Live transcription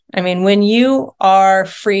I mean, when you are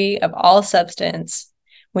free of all substance,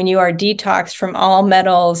 when you are detoxed from all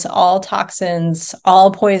metals, all toxins,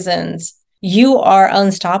 all poisons, you are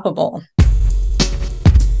unstoppable.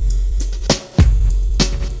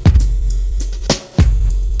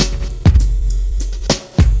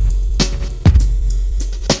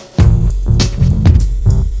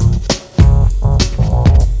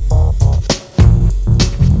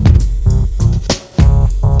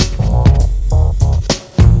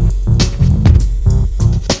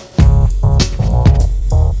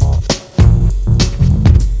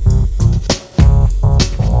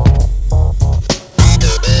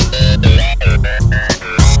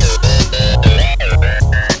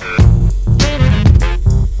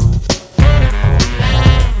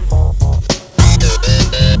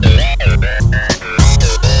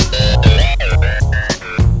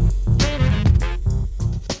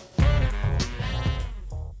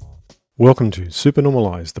 Welcome to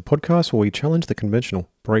Supernormalized, the podcast where we challenge the conventional,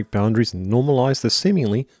 break boundaries, and normalize the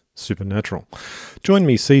seemingly supernatural. Join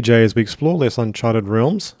me, CJ, as we explore less uncharted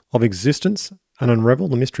realms of existence and unravel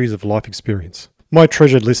the mysteries of life experience. My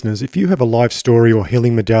treasured listeners, if you have a life story or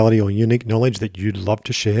healing modality or unique knowledge that you'd love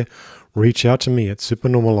to share, reach out to me at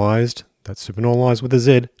Supernormalized, that's Supernormalized with a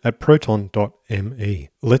Z, at proton.me.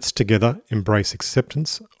 Let's together embrace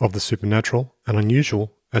acceptance of the supernatural and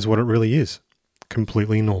unusual as what it really is,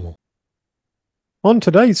 completely normal. On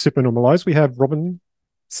today's Supernormalized, we have Robin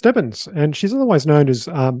Stebbins, and she's otherwise known as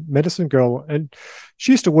Medicine Girl. And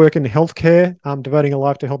she used to work in healthcare, devoting her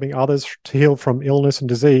life to helping others to heal from illness and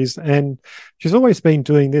disease. And she's always been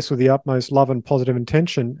doing this with the utmost love and positive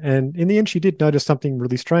intention. And in the end, she did notice something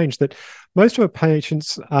really strange, that most of her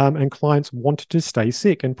patients and clients wanted to stay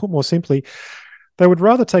sick. And put more simply, they would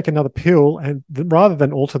rather take another pill and rather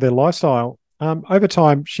than alter their lifestyle. Over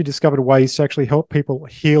time, she discovered ways to actually help people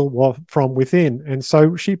heal from within. And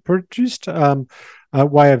so she produced a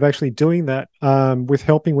way of actually doing that with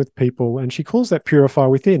helping with people. And she calls that Purify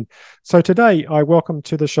Within. So today, I welcome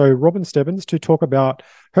to the show Robin Stebbins to talk about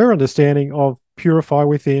her understanding of Purify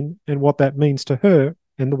Within and what that means to her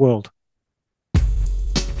and the world.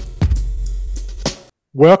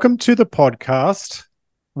 Welcome to the podcast,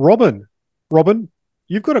 Robin. Robin,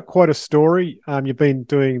 you've got quite a story. You've been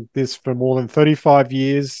doing this for more than 35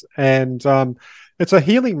 years, and it's a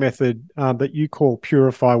healing method that you call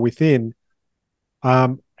Purify Within.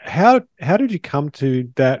 How did you come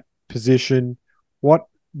to that position? What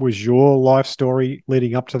was your life story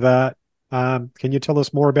leading up to that? Can you tell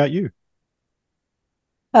us more about you?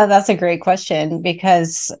 That's a great question,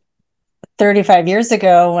 because 35 years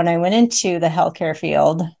ago, when I went into the healthcare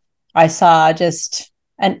field, I saw just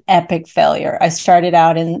an epic failure. I started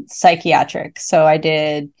out in psychiatric. So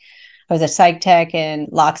I was a psych tech in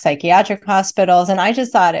locked psychiatric hospitals. And I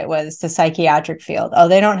just thought it was the psychiatric field. Oh,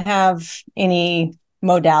 they don't have any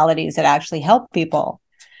modalities that actually help people.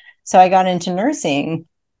 So I got into nursing,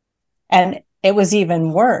 and it was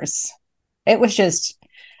even worse. It was just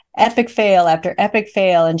epic fail after epic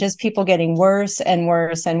fail, and just people getting worse and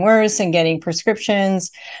worse and worse and getting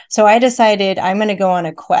prescriptions. So I decided I'm going to go on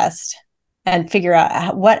a quest and figure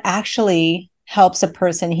out what actually helps a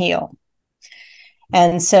person heal.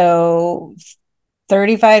 And so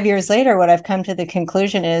 35 years later, what I've come to the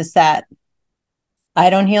conclusion is that I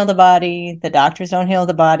don't heal the body, the doctors don't heal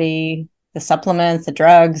the body, the supplements, the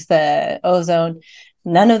drugs, the ozone,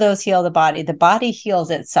 none of those heal the body. The body heals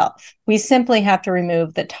itself. We simply have to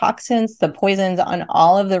remove the toxins, the poisons on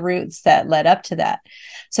all of the roots that led up to that.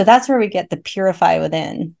 So that's where we get the Purify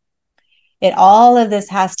Within. All of this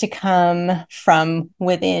has to come from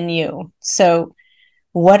within you. So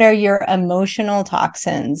what are your emotional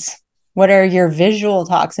toxins? What are your visual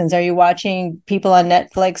toxins? Are you watching people on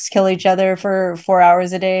Netflix kill each other for 4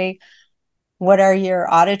 hours a day? What are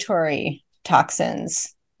your auditory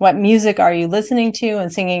toxins? What music are you listening to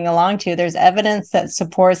and singing along to? There's evidence that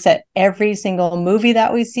supports that every single movie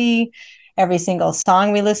that we see, every single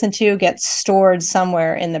song we listen to gets stored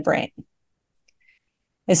somewhere in the brain.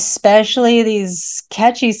 Especially these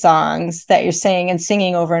catchy songs that you're saying and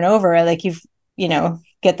singing over and over, like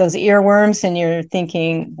get those earworms and you're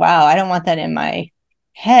thinking, wow, I don't want that in my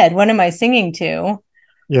head. What am I singing to?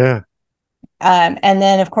 Yeah. And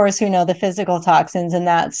then, of course, we know the physical toxins, and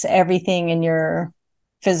that's everything in your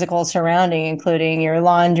physical surrounding, including your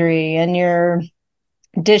laundry and your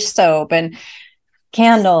dish soap and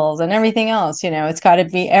candles and everything else. It's got to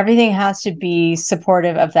be, everything has to be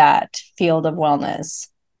supportive of that field of wellness.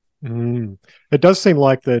 It does seem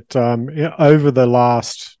like that over the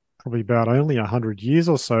last probably about only 100 years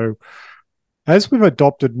or so, As we've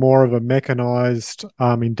adopted more of a mechanized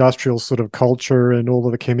industrial sort of culture and all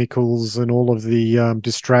of the chemicals and all of the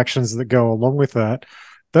distractions that go along with that,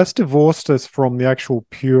 that's divorced us from the actual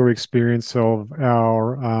pure experience of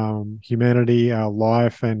our humanity, our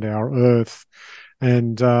life, and our earth.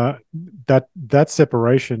 And that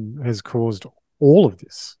separation has caused all of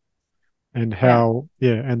this. And Yeah. how,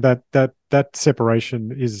 yeah, and that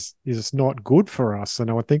separation is not good for us.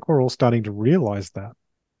 And I think we're all starting to realize that.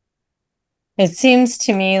 It seems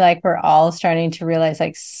to me like we're all starting to realize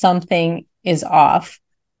like something is off.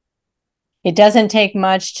 It doesn't take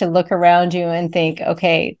much to look around you and think,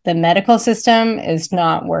 okay, the medical system is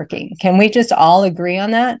not working. Can we just all agree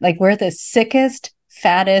on that? Like, we're the sickest,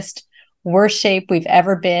 fattest, worst shape we've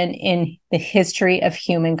ever been in the history of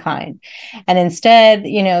humankind. And instead,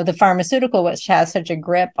 the pharmaceutical, which has such a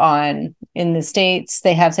grip on in the States,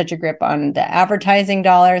 they have such a grip on the advertising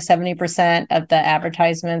dollar. 70% of the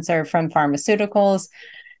advertisements are from pharmaceuticals.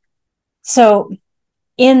 So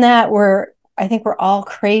in that, I think we're all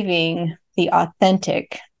craving the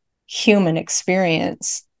authentic human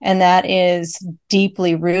experience, and that is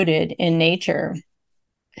deeply rooted in nature.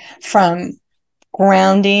 From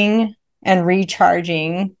grounding and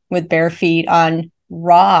recharging with bare feet on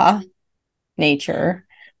raw nature.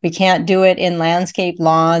 We can't do it in landscape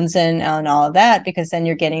lawns and all of that, because then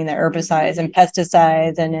you're getting the herbicides and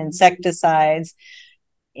pesticides and insecticides,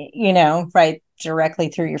 right directly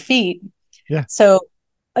through your feet. Yeah. So,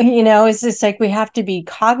 it's just like we have to be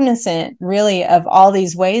cognizant really of all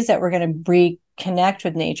these ways that we're going to reconnect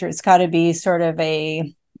with nature. It's got to be sort of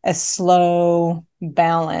a slow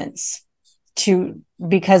balance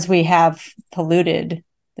because we have polluted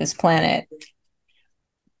this planet.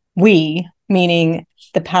 We, meaning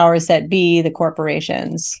the powers that be, the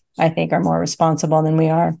corporations, I think are more responsible than we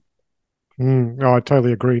are. Oh, I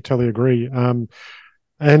totally agree. Totally agree.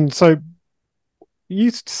 And so you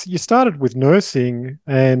started with nursing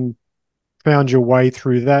and found your way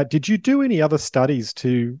through that. Did you do any other studies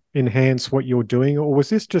to enhance what you're doing, or was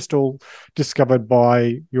this just all discovered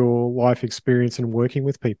by your life experience and working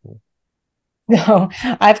with people? No,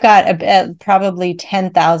 I've got probably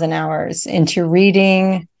 10,000 hours into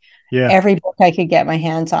reading Yeah. every book I could get my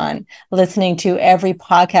hands on, listening to every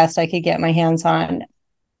podcast I could get my hands on.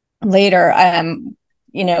 Later,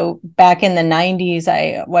 back in the 90s,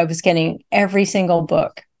 I was getting every single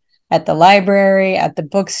book at the library, at the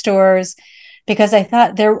bookstores, because I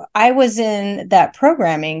thought I was in that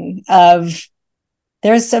programming of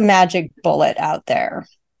there's a magic bullet out there.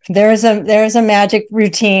 There's a magic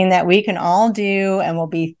routine that we can all do, and we'll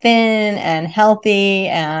be thin and healthy,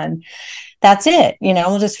 and that's it.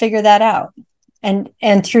 We'll just figure that out. And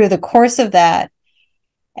through the course of that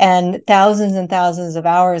and thousands of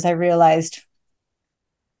hours, I realized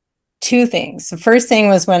two things. The first thing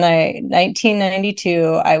was when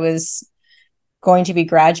 1992, I was going to be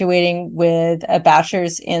graduating with a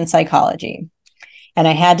bachelor's in psychology. And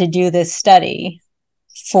I had to do this study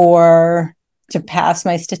to pass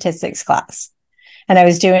my statistics class. And I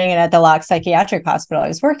was doing it at the Lock Psychiatric Hospital I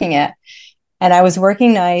was working at. And I was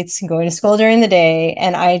working nights and going to school during the day.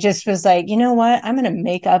 And I just was like, you know what? I'm going to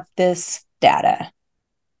make up this data.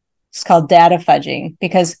 It's called data fudging,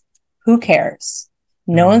 because who cares?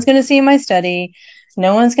 No one's going to see my study.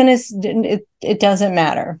 No one's going to, it doesn't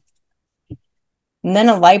matter. And then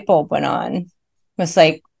a light bulb went on. It was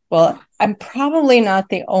like, well, I'm probably not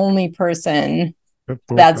the only person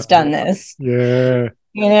that's done this, Yeah.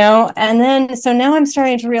 and then, so now I'm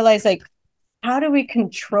starting to realize, like, how do we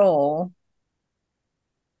control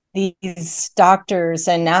these doctors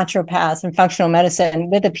and naturopaths and functional medicine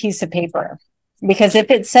with a piece of paper? Because if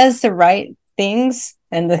it says the right things,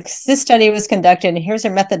 and this study was conducted, and here's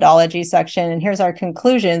our methodology section, and here's our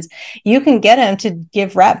conclusions, you can get them to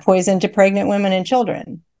give rat poison to pregnant women and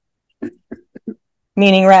children.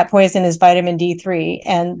 Meaning rat poison is vitamin D3,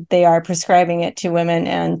 and they are prescribing it to women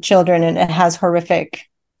and children, and it has horrific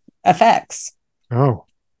effects. Oh,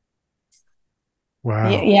 wow.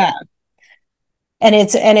 Yeah. And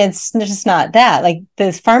it's just not that. Like,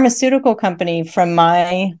 this pharmaceutical company, from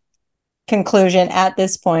my conclusion at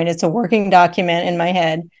this point, it's a working document in my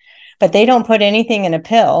head, but they don't put anything in a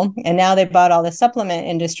pill. And now they bought all the supplement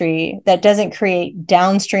industry that doesn't create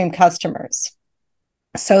downstream customers.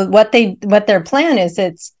 So what their plan is,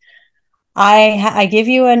 I give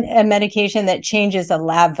you a medication that changes a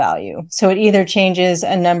lab value. So it either changes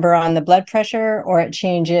a number on the blood pressure, or it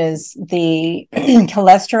changes the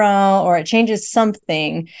cholesterol, or it changes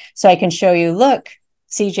something. So I can show you, look,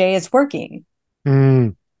 CJ, it's working.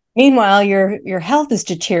 Mm. Meanwhile, your health is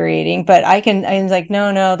deteriorating, but I'm like,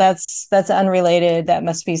 no, that's unrelated. That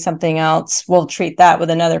must be something else. We'll treat that with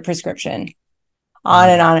another prescription. on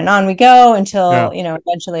and on and on we go until, Yeah.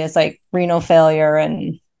 eventually it's like renal failure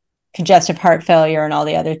and congestive heart failure and all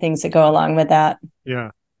the other things that go along with that.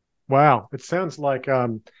 Yeah. Wow. It sounds like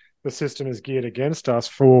the system is geared against us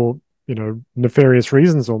for, nefarious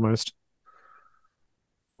reasons almost.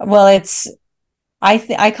 Well,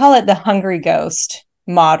 I call it the hungry ghost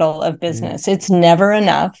model of Mm. business. It's never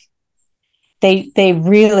enough. They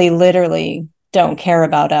really literally don't care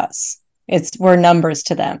about us. We're numbers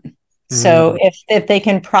to them. So Mm. if they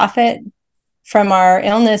can profit from our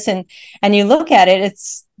illness, and you look at it,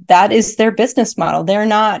 that is their business model. They're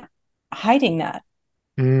not hiding that.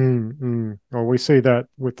 Well, we see that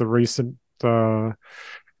with the recent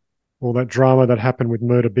all that drama that happened with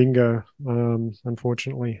Murder Bingo,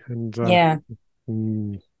 unfortunately. And Yeah.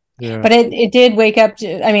 mm, yeah. But it did wake up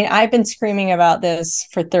to, I mean, I've been screaming about this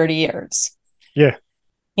for 30 years. Yeah.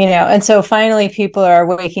 And so finally people are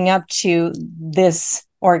waking up to this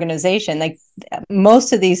organization. Like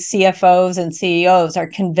most of these CFOs and CEOs are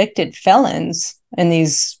convicted felons in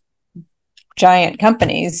these giant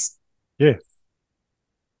companies, Yeah.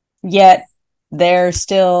 yet they're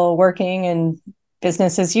still working in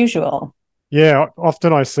business as usual. Yeah,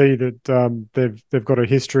 often I see that they've got a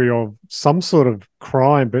history of some sort of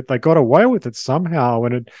crime, but they got away with it somehow.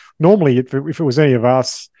 And normally, if it was any of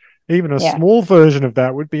us, even a Yeah, small version of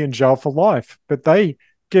that would be in jail for life. But they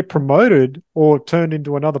get promoted or turned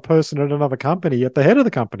into another person at another company at the head of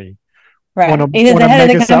the company on right. a Either on the a head of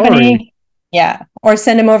mega the salary. company, yeah, or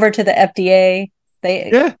send them over to the FDA. They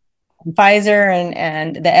Yeah, Pfizer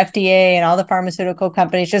and the FDA and all the pharmaceutical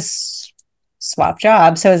companies just swap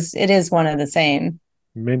jobs. So it is one of the same.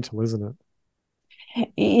 mental, isn't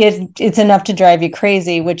it? It's enough to drive you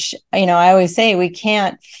crazy, which, I always say we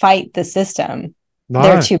can't fight the system.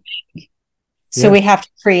 They're No. too big. So Yeah. we have to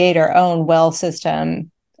create our own well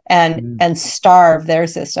system and Mm, and starve their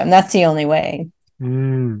system. That's the only way.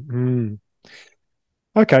 mm, mm.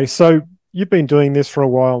 Okay, so you've been doing this for a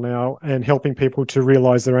while now and helping people to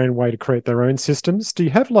realize their own way to create their own systems. Do you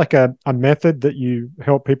have like a method that you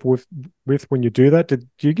help people with when you do that? Do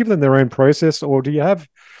you give them their own process, or do you have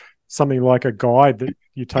something like a guide that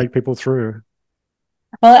you take people through?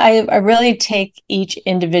 Well, I really take each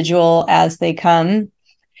individual as they come.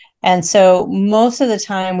 And so most of the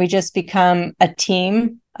time we just become a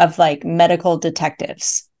team of like medical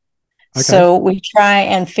detectives. Okay. So we try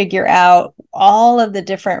and figure out all of the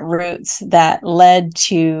different routes that led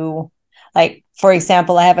to, like, for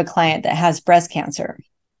example, I have a client that has breast cancer.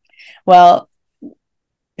 Well,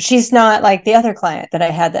 she's not like the other client that I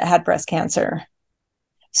had that had breast cancer.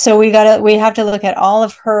 So we have to look at all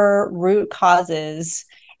of her root causes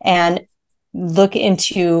and look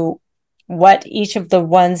into what each of the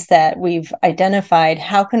ones that we've identified,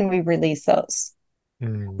 how can we release those?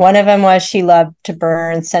 Mm, One of them was she loved to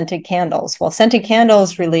burn scented candles. Well, scented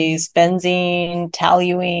candles release benzene,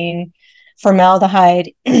 toluene,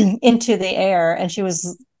 formaldehyde into the air, and she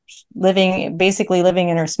was basically living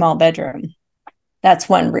in her small bedroom. That's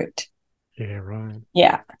one route. yeah, right.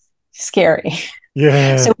 Yeah, scary.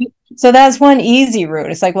 Yeah. So, so that's one easy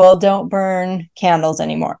route. It's like, well, don't burn candles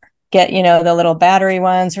anymore. Get, the little battery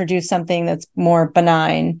ones, or do something that's more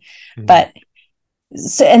benign. Mm, But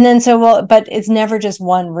well, but it's never just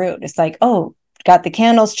one route. It's like, oh, got the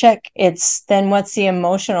candles, check. It's then what's the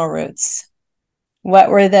emotional roots? What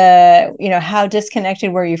were how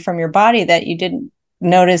disconnected were you from your body that you didn't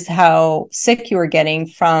notice how sick you were getting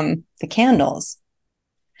from the candles?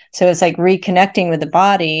 So it's like reconnecting with the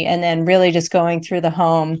body and then really just going through the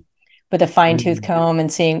home with a fine tooth mm, comb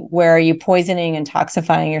and seeing where are you poisoning and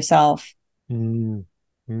toxifying yourself. mm,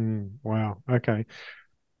 wow. Okay.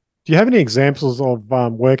 Do you have any examples of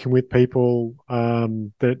working with people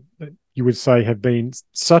that you would say have been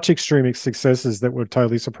such extreme successes that were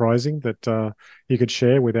totally surprising that you could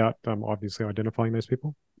share without obviously identifying those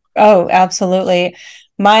people? Oh, absolutely.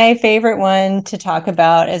 My favorite one to talk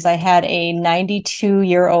about is I had a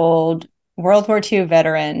 92-year-old World War II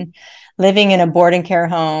veteran living in a boarding care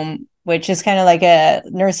home, which is kind of like a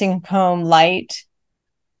nursing home light,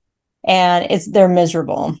 and they're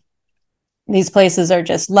miserable. These places are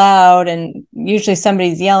just loud, and usually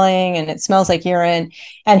somebody's yelling, and it smells like urine.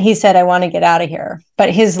 And he said, I want to get out of here. But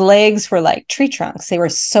his legs were like tree trunks. They were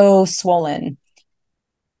so swollen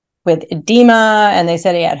with edema, and they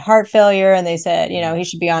said he had heart failure, and they said, he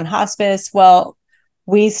should be on hospice. Well,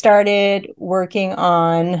 we started working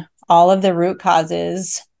on all of the root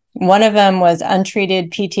causes. One of them was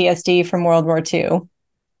untreated PTSD from World War II.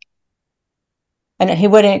 And he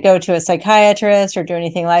wouldn't go to a psychiatrist or do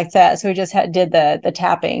anything like that. So we just did the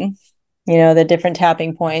tapping, the different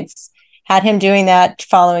tapping points, had him doing that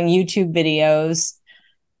following YouTube videos.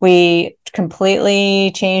 We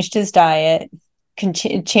completely changed his diet,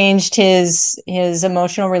 changed his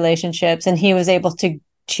emotional relationships, and he was able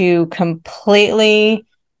to completely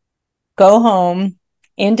go home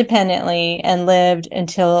independently and lived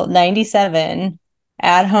until 97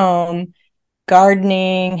 at home,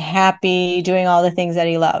 gardening, happy, doing all the things that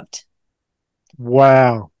he loved.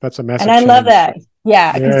 Wow. That's a And massive I love change. that.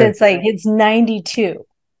 Yeah, because Yeah. it's like it's 92.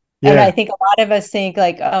 And I Yeah. think a lot of us think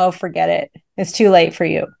like, oh, forget it. It's too late for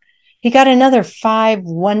you. He got another 5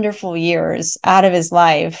 wonderful years out of his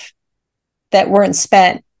life that weren't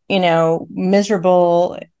spent,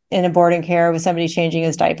 miserable in a boarding care with somebody changing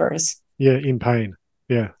his diapers. Yeah. In pain.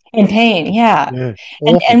 Yeah. In pain, yeah. Yeah.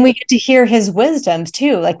 And Awful. we get to hear his wisdoms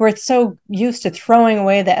too. Like we're so used to throwing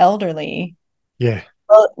away the elderly. Yeah.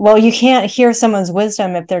 Well, you can't hear someone's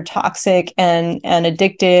wisdom if they're toxic and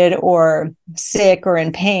addicted or sick or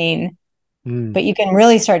in pain. Mm. But you can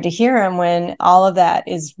really start to hear him when all of that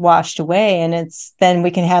is washed away, and it's then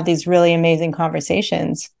we can have these really amazing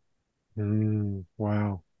conversations. Mm.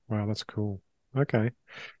 Wow. Wow. That's cool. Okay.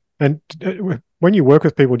 And when you work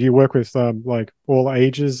with people, do you work with like all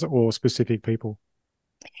ages or specific people?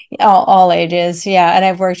 All ages, yeah.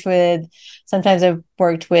 And sometimes I've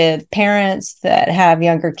worked with parents that have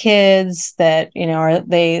younger kids that are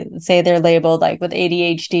they say they're labeled like with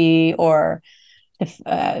ADHD or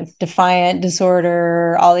defiant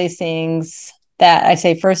disorder, all these things that I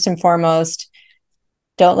say first and foremost,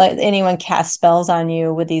 don't let anyone cast spells on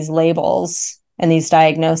you with these labels and these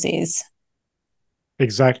diagnoses,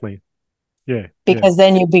 Exactly. Yeah. Yeah. because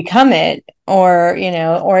then you become it, or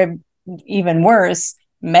even worse,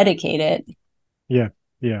 medicate it. Yeah.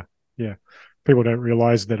 Yeah. Yeah. People don't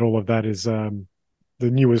realize that all of that is the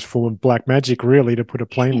newest form of black magic, really, to put it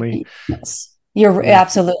plainly. Yes. You're Yeah.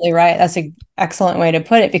 absolutely right. That's an excellent way to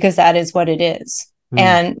put it, because that is what it is.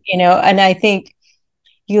 Mm. And I think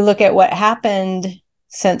you look at what happened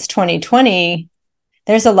since 2020,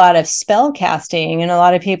 there's a lot of spell casting, and a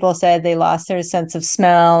lot of people said they lost their sense of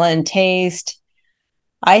smell and taste.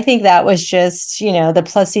 I think that was just, the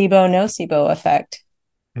placebo nocebo effect.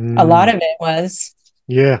 A lot Mm. of it was.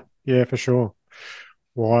 Yeah. Yeah, for sure.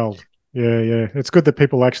 Wild. Yeah. Yeah. It's good that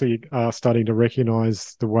people actually are starting to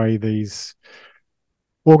recognize the way these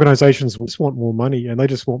organizations just want more money and they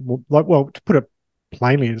just want more, like, well, to put it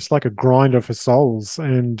plainly, it's like a grinder for souls.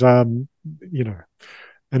 And, you know,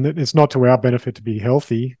 and it's not to our benefit to be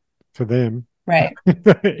healthy for them Right.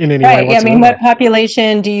 in any way Right. Yeah. I mean, whatsoever. what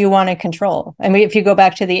population do you want to control? I mean, if you go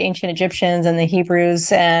back to the ancient Egyptians and the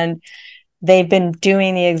Hebrews, and they've been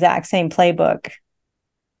doing the exact same playbook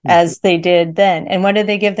Mm. as they did then. And what did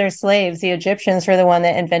they give their slaves? The Egyptians were the one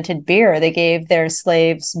that invented beer. They gave their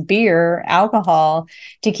slaves beer, alcohol,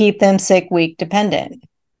 to keep them sick, weak, dependent.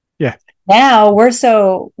 Yeah. Now we're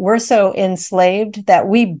so enslaved that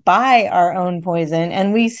we buy our own poison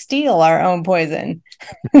and we steal our own poison.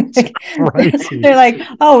 It's crazy. They're like,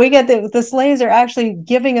 oh, we get the slaves are actually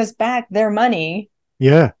giving us back their money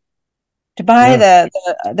Yeah. to buy Yeah.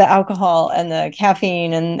 the alcohol and the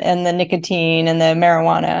caffeine and the nicotine and the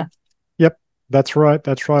marijuana. Yep. That's right.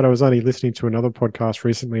 That's right. I was only listening to another podcast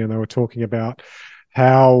recently and they were talking about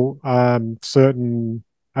how certain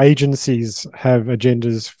agencies have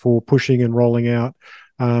agendas for pushing and rolling out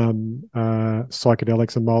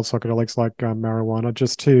psychedelics and mild psychedelics like marijuana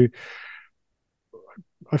just to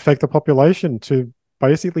affect the population to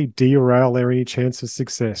basically derail any chance of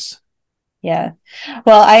success. Yeah.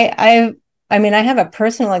 Well, I mean, I have a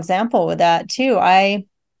personal example with that too. I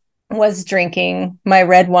was drinking my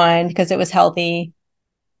red wine because it was healthy.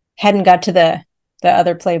 Hadn't got to the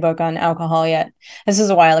other playbook on alcohol yet. This was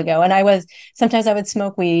a while ago. And sometimes I would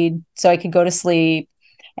smoke weed so I could go to sleep.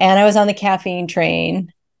 And I was on the caffeine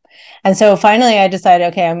train. And so finally I decided,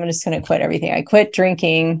 okay, I'm just going to quit everything. I quit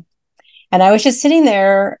drinking. And I was just sitting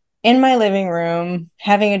there in my living room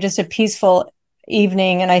having just a peaceful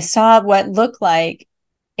evening. And I saw what looked like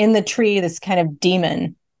in the tree this kind of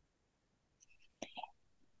demon.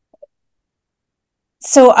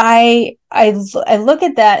 So I look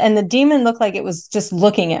at that, and the demon looked like it was just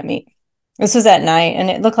looking at me. This was at night, and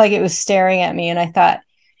it looked like it was staring at me. And I thought,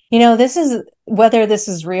 this is, whether this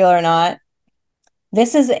is real or not,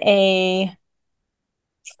 this is a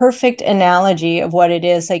perfect analogy of what it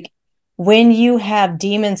is. Like when you have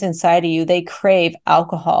demons inside of you, they crave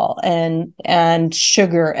alcohol and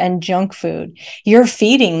sugar and junk food. You're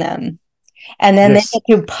feeding them, and then they Yes.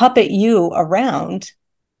 get to puppet you around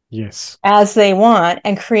Yes. as they want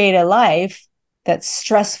and create a life that's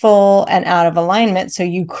stressful and out of alignment. So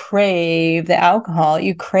you crave the alcohol,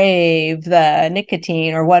 you crave the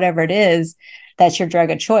nicotine or whatever it is. That's your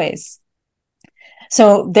drug of choice.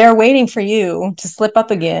 So they're waiting for you to slip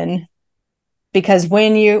up again because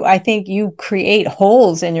I think you create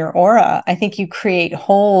holes in your aura. I think you create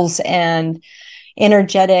holes and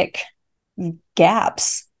energetic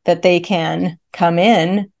gaps that they can come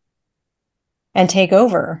in and take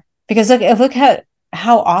over. Because look at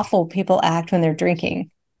how awful people act when they're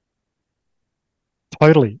drinking.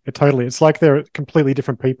 Totally, totally. It's like they're completely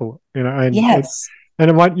different people, Yes.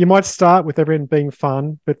 and you might start with everyone being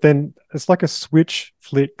fun, but then it's like a switch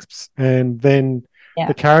flicks, and then the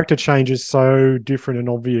Yeah. character changes so different and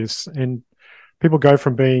obvious, and people go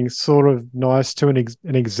from being sort of nice to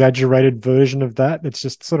an exaggerated version of that. It's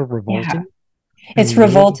just sort of Yeah. revolting and It's weird.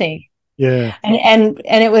 revolting. Yeah. And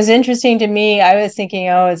it was interesting to me. I was thinking,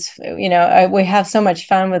 oh, it's we have so much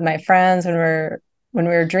fun with my friends when we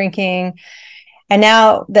were drinking. And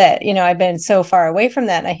now that, I've been so far away from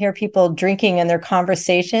that, and I hear people drinking in their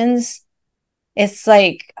conversations, it's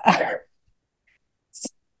like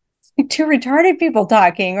two retarded people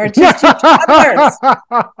talking or just two toddlers.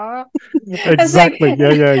 It's like Exactly. Yeah,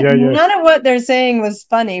 yeah, yeah, yeah. none of what they're saying was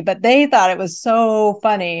funny, but they thought it was so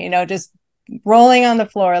funny, just rolling on the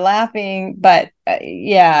floor, laughing. But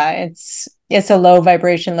yeah, it's a low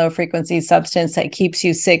vibration, low frequency substance that keeps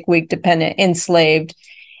you sick, weak, dependent, enslaved,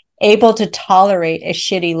 able to tolerate a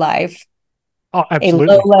shitty life, Oh, a low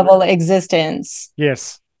absolutely. level existence.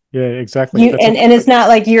 Yes. Yeah, exactly. You That's it. and it's not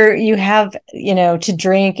like you have to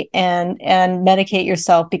drink and medicate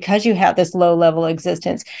yourself because you have this low level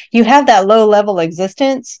existence. You have that low level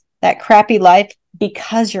existence, that crappy life,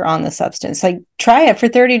 because you're on the substance. Like, try it for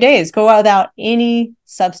 30 days, go without any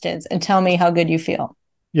substance, and tell me how good you feel.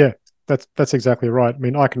 Yeah, that's exactly right. I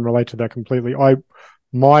mean, I can relate to that completely.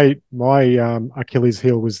 My Achilles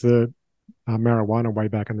heel was the marijuana way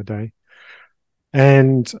back in the day,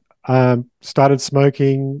 and started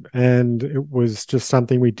smoking, and it was just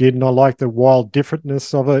something we did, and I liked the wild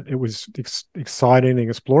differentness of it. It was exciting and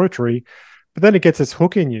exploratory, but then it gets its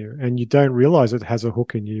hook in you, and you don't realize it has a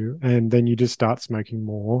hook in you, and then you just start smoking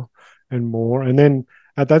more and more, and then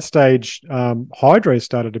at that stage, hydro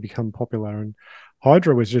started to become popular, and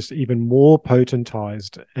hydro was just even more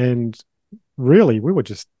potentized, and really we were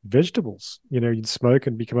just vegetables. You'd smoke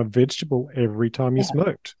and become a vegetable every time you Yeah.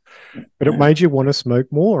 smoked, but it made you want to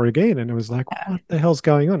smoke more again. And it was like, what the hell's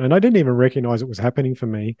going on? And I didn't even recognize it was happening for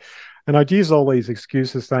me. And I'd use all these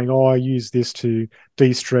excuses saying, oh, I use this to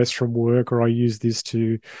de-stress from work, or I use this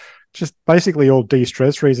to just basically all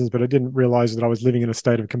de-stress reasons. But I didn't realize that I was living in a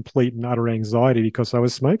state of complete and utter anxiety because I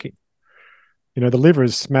was smoking. The liver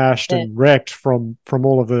is smashed Yeah. and wrecked from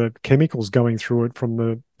all of the chemicals going through it, from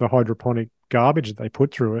the hydroponic garbage that they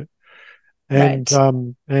put through it. and Right.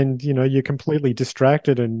 um and you're completely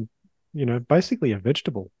distracted, and basically a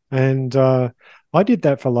vegetable. And I did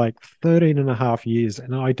that for like 13 and a half years,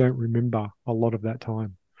 and I don't remember a lot of that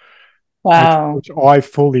time, which Wow. which I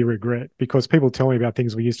fully regret, because people tell me about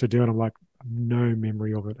things we used to do, and I'm like, no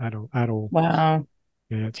memory of it at all. Wow.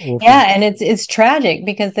 Yeah, it's awful. Yeah, and it's tragic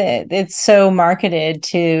because it's so marketed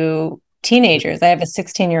to teenagers. I have a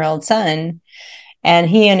 16-year-old son, and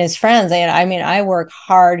he and his friends, and I mean, I work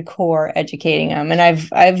hardcore educating them, and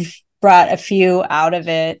I've brought a few out of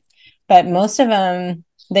it, but most of them,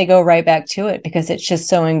 they go right back to it because it's just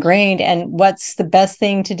so ingrained. And what's the best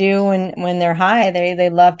thing to do when they're high? They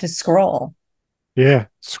love to scroll Yeah,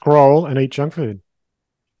 scroll and eat junk food.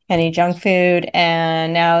 and eat junk food,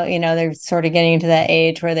 and now they're sort of getting into that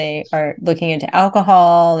age where they are looking into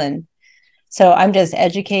alcohol. And so I'm just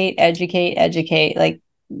educate, educate, educate. Like,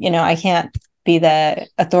 I can't be the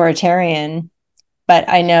authoritarian, but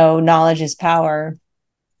I know knowledge is power.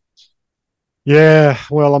 Yeah,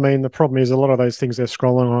 well, I mean, the problem is a lot of those things they're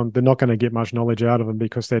scrolling on, they're not going to get much knowledge out of them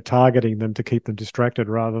because they're targeting them to keep them distracted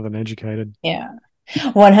rather than educated. Yeah.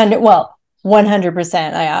 100, well,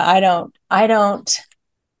 100%. I don't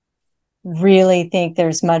really think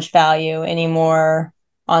there's much value anymore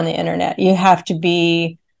on the internet. You have to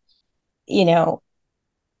be, you know,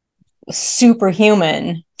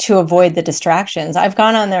 superhuman to avoid the distractions. I've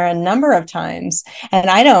gone on there a number of times, and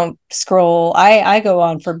I don't scroll. I go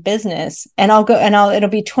on for business, and it'll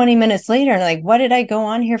be 20 minutes later, and like, what did I go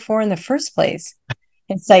on here for in the first place?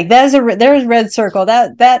 It's like there's a red circle,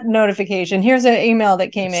 that notification. Here's an email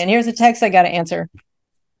that came It's in. Here's a text I got to answer.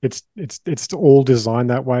 it's all designed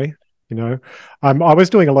that way, you know. I was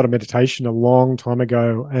doing a lot of meditation a long time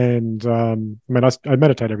ago, and I mean, I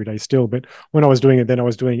meditate every day still, but when I was doing it then, I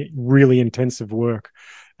was doing really intensive work,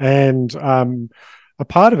 and a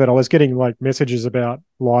part of it, I was getting like messages about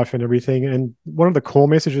life and everything, and one of the core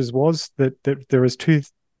messages was that there is two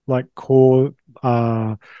like core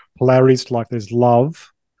polarities, like there's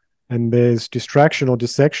love and there's distraction or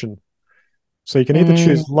dissection. So you can either Mm,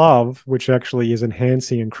 choose love, which actually is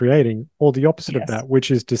enhancing and creating, or the opposite of yes. that, which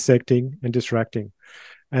is dissecting and distracting.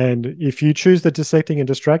 And if you choose the dissecting and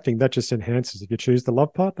distracting, that just enhances. If you choose the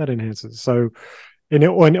love part, that enhances. So in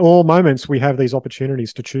all moments, we have these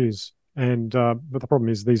opportunities to choose. And but the problem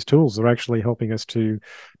is these tools are actually helping us to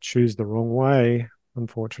choose the wrong way,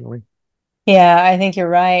 unfortunately. Yeah, I think you're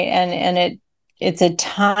right. And it's a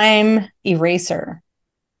time eraser,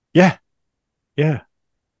 Yeah, yeah.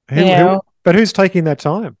 you know? But who's taking that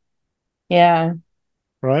time, Yeah.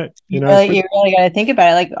 right? You really got to think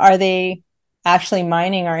about it. Like, are they actually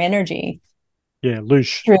mining our energy Yeah,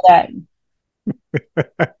 loosh. through that?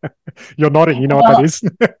 You're nodding. You know what that Well, is?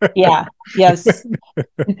 yeah, yes.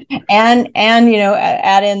 And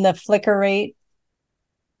add in the flicker rate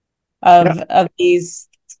Yeah, of these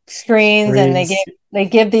screens, and screens. they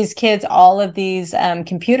give these kids all of these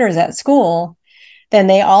computers at school. Then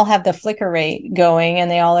they all have the flicker rate going, and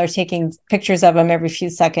they all are taking pictures of them every few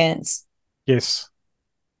seconds Yes,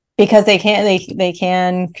 because they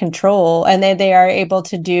can control, and they are able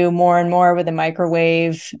to do more and more with the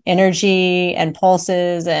microwave energy and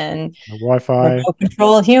pulses and the Wi-Fi. remote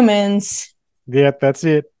control humans. Yeah, that's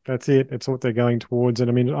it. That's it. It's what they're going towards. And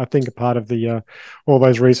I mean, I think a part of the all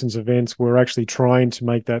those recent events were actually trying to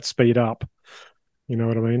make that speed up. You know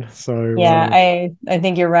what I mean? So Yeah, I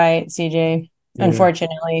think you're right, CJ. yeah,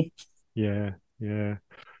 Unfortunately. yeah, yeah.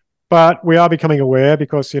 But we are becoming aware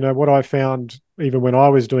because what I found even when I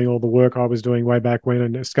was doing all the work I was doing way back when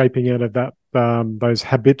and escaping out of that those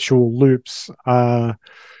habitual loops.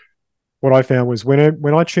 What I found was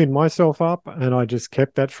when I tuned myself up and I just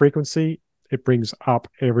kept that frequency, it brings up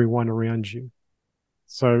everyone around you.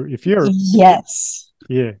 So Yes.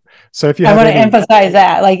 yeah. So if you I have want to any, emphasize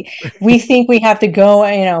that. Like, we think we have to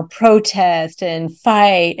go, protest and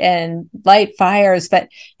fight and light fires, but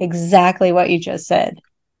exactly what you just said.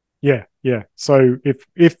 yeah, yeah. So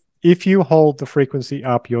if you hold the frequency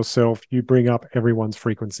up yourself, you bring up everyone's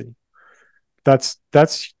frequency. That's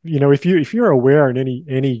if you're aware in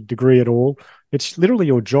any degree at all, it's literally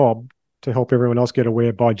your job to help everyone else get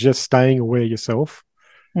aware by just staying aware yourself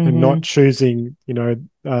and not Hmm. choosing,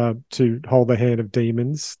 to hold the hand of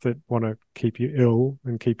demons that want to keep you ill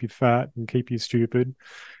and keep you fat and keep you stupid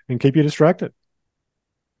and keep you distracted.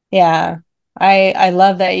 Yeah. I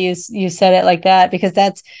love that you said it like that, because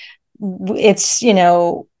it's,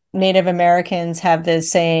 Native Americans have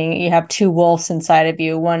this saying, you have two wolves inside of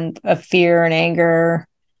you, one of fear and anger,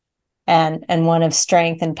 and one of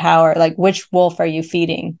strength and power. Like, which wolf are you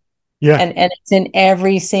feeding? Yeah, And it's in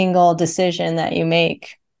every single decision that you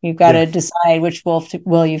make. You've got yeah. to decide which wolf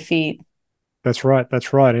will you feed. That's right.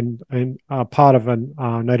 That's right. And part of an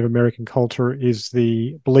Native American culture is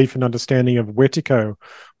the belief and understanding of Wetiko,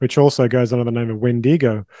 which also goes under the name of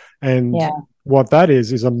Wendigo. And Yeah. what that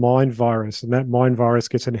is a mind virus, and that mind virus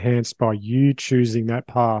gets enhanced by you choosing that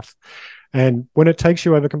path. And when it takes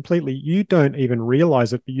you over completely, you don't even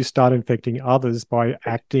realize it, but you start infecting others by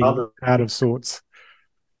acting out of sorts.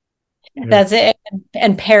 Yeah. That's it.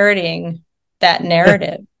 And parroting that Yeah.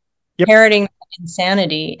 narrative, Yep. parroting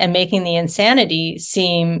insanity and making the insanity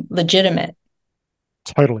seem legitimate.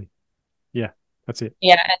 Totally. Yeah. That's it.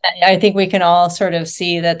 Yeah, and I think we can all sort of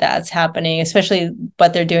see that that's happening, especially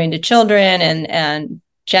what they're doing to children, and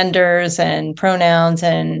genders and pronouns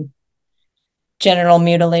and genital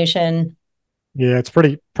mutilation. Yeah, it's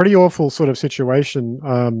pretty awful sort of situation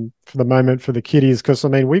for the moment for the kiddies because I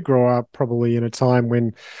mean we grew up probably in a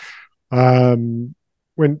time um,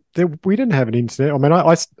 we didn't have an internet. I mean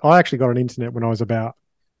I actually got an internet when I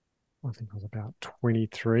think I was about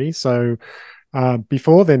 23. So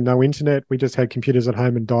before then, no internet. We just had computers at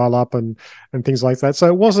home and dial up and things like that. So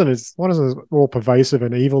it wasn't as all pervasive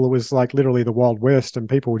and evil. It was like literally the Wild West, and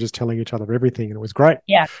people were just telling each other everything, and it was great.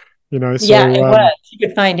 Yeah. Yeah, So it was. You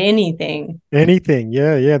could find anything. anything,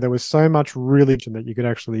 yeah, yeah. There was so much religion that you could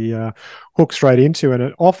actually hook straight into,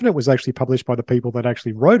 and often it was actually published by the people that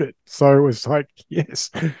actually wrote it. So it was like, yes,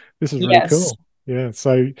 this is really Yes. cool. Yeah.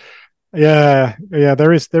 So yeah, yeah.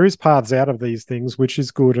 There is paths out of these things, which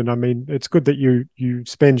is good, and I mean, it's good that you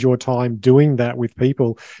spend your time doing that with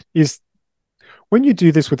people. Is when you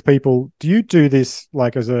do this with people, do you do this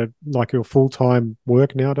like as like your full time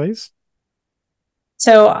work nowadays?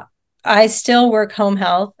 So I still work home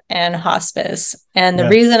health and hospice. And the Yeah,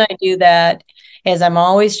 reason I do that is I'm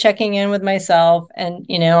always checking in with myself. And,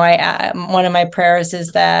 one of my prayers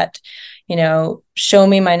is that, show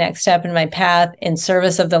me my next step in my path in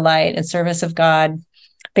service of the light, in service of God.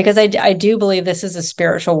 Because I do believe this is a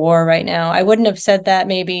spiritual war right now. I wouldn't have said that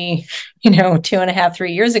maybe, 2.5,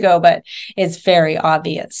 3 years ago, but it's very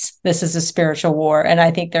obvious. This is a spiritual war. And I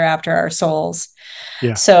think they're after our souls.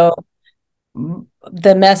 yeah, So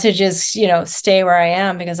the message is, stay where I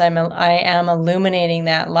am, because I am illuminating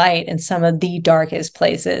that light in some of the darkest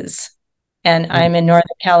places. And I'm in Northern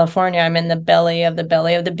California. I'm in the belly of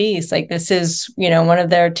the beast. Like, this is, one of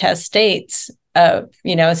their test states. So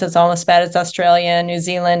it's almost as bad as Australia, New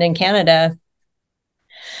Zealand, and Canada.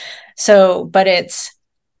 So, but it's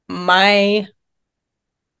my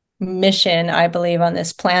mission, I believe, on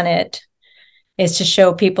this planet is to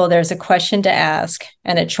show people there's a question to ask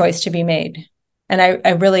and a choice to be made. And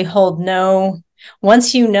I really hold no,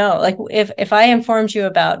 once like if I informed you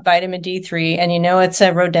about vitamin D3 and it's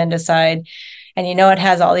a rodenticide and it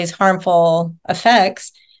has all these harmful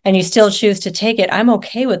effects and you still choose to take it, I'm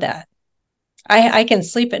okay with that. I can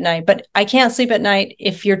sleep at night, but I can't sleep at night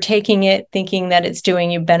if you're taking it thinking that it's doing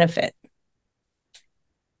you benefit.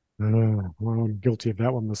 Well, I'm guilty of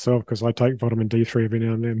that one myself because I take vitamin D3 every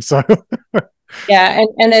now and then. So Yeah,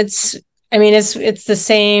 and it's the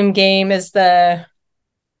same game as the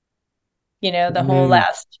whole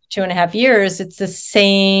last 2.5 years. It's the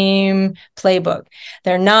same playbook.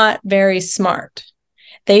 They're not very smart.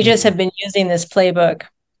 They just have been using this playbook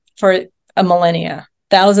for a millennia,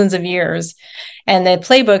 thousands of years. And the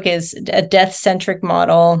playbook is a death-centric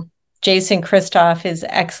model. Jason Christoff is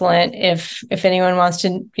excellent if anyone wants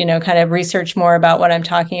to, kind of research more about what I'm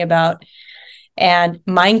talking about. And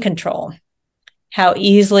mind control, how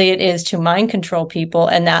easily it is to mind control people.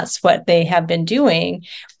 And that's what they have been doing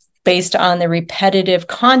based on the repetitive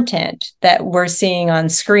content that we're seeing on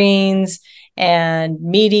screens and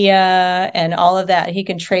media and all of that. He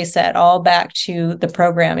can trace that all back to the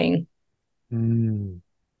programming.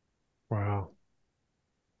 Wow.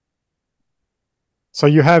 So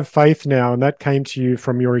you have faith now, and that came to you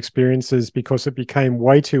from your experiences because it became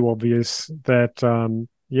way too obvious that,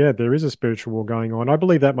 there is a spiritual war going on. I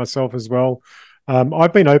believe that myself as well.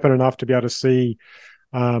 I've been open enough to be able to see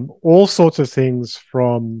all sorts of things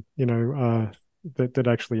from, that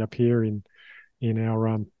actually appear in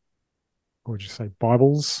our, what would you say,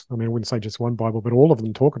 Bibles? I mean, I wouldn't say just one Bible, but all of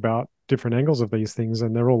them talk about different angles of these things,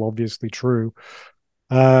 and they're all obviously true.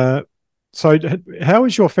 So how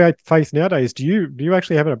is your faith nowadays? Do you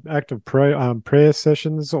actually have an active prayer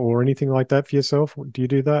sessions or anything like that for yourself? Do you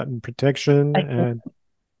do that and protection? And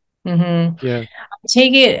yeah,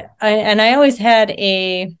 take it. And I always had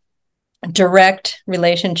a direct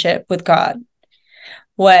relationship with God.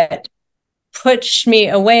 What pushed me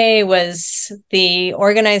away was the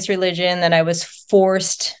organized religion that I was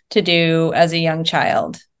forced to do as a young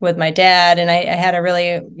child with my dad. And I had a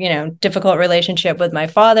really, difficult relationship with my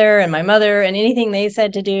father and my mother, and anything they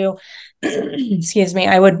said to do, excuse me,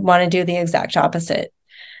 I would want to do the exact opposite.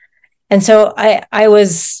 And so I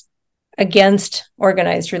was against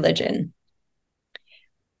organized religion,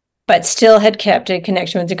 but still had kept a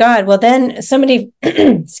connection with God. Well, then somebody,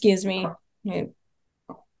 excuse me,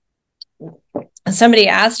 somebody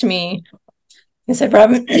asked me, he said,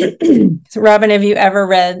 Robin, have you ever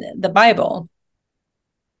read the Bible?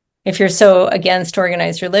 If you're so against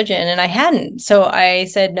organized religion. And I hadn't. So I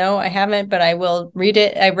said, no, I haven't, but I will read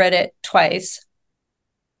it. I read it twice.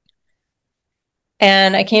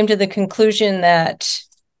 And I came to the conclusion that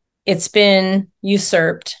it's been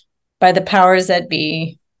usurped by the powers that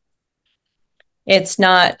be. It's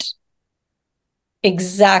not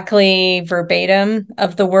exactly verbatim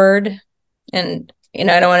of the word. And,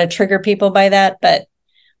 I don't want to trigger people by that, but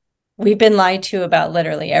we've been lied to about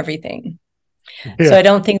literally everything. Yeah. So I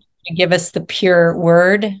don't think they give us the pure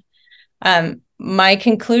word. My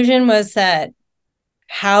conclusion was that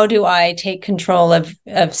how do I take control of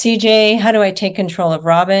CJ? How do I take control of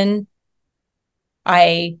Robin?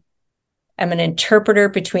 I am an interpreter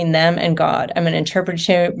between them and God. I'm an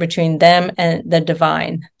interpreter between them and the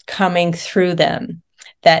divine coming through them.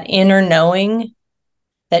 That inner knowing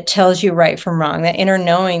that tells you right from wrong, that inner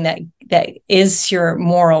knowing that is your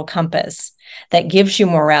moral compass, that gives you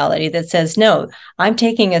morality, that says, no, I'm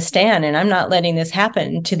taking a stand and I'm not letting this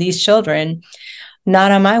happen to these children,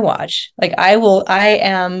 not on my watch. Like I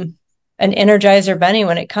am an Energizer bunny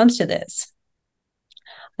when it comes to this.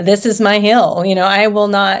 This is my hill. I will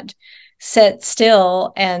not sit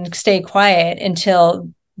still and stay quiet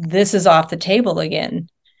until this is off the table again,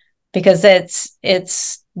 because that's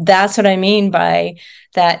what I mean by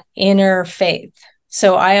that inner faith.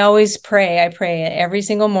 So I always pray. I pray every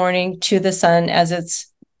single morning to the sun as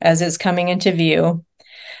it's coming into view.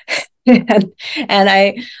 and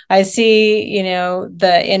I see,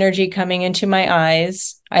 the energy coming into my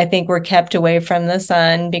eyes. I think we're kept away from the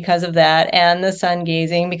sun because of that, and the sun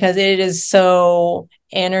gazing, because it is so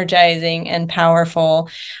energizing and powerful.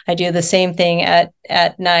 I do the same thing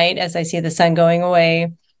at night as I see the sun going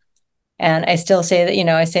away. And I still say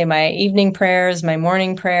that, I say my evening prayers, my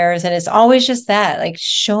morning prayers, and it's always just that, like,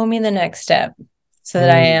 show me the next step so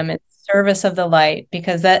that I Mm, am in service of the light,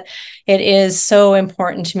 because that it is so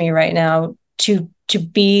important to me right now to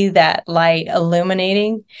be that light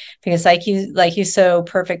illuminating, because like you so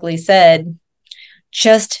perfectly said,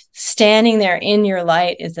 just standing there in your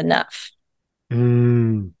light is enough.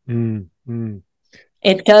 mm, mm, mm,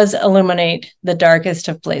 It does illuminate the darkest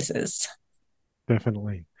of places.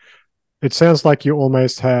 definitely. It sounds like you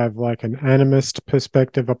almost have like an animist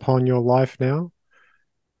perspective upon your life now.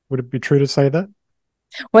 Would it be true to say that?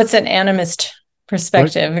 What's an animist Like,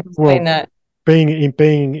 perspective? Explain well, that.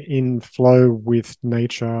 being in flow with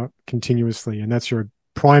nature continuously, and that's your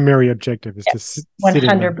primary objective is to Yes, sit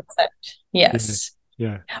in that. 100%. Yeah, Yes.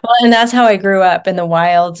 yeah. Well, and that's how I grew up in the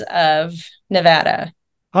wilds of Nevada.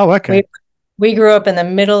 Oh, We okay. we grew up in the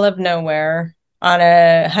middle of nowhere on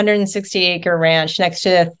a 160-acre ranch next to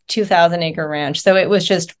a 2,000-acre ranch. So it was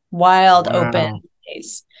just wild open Wow,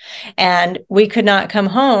 space. And we could not come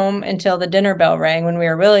home until the dinner bell rang when we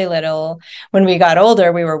were really little. When we got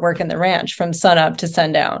older, we were working the ranch from sunup to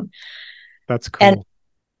sundown. that's And cool.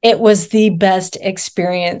 it was the best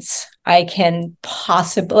experience I can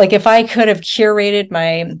possibly, like, if I could have curated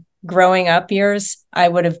my growing up years, I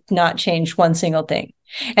would have not changed one single thing.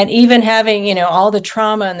 And even having, all the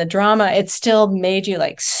trauma and the drama, it still made you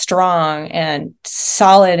like strong and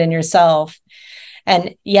solid in yourself.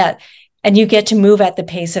 And yet, and you get to move at the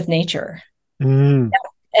pace of nature. Mm,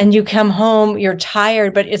 And you come home, you're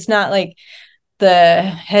tired, but it's not like the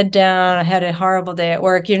head down, I had a horrible day at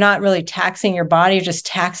work. You're not really taxing your body, you're just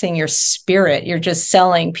taxing your spirit. You're just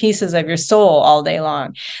selling pieces of your soul all day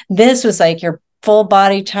long. This was like your full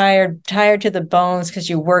body tired to the bones because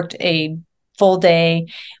you worked a full day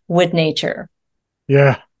with nature.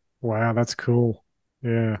 yeah. Wow, that's cool.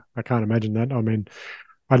 Yeah, I can't imagine that. I mean,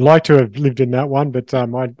 I'd like to have lived in that one, but I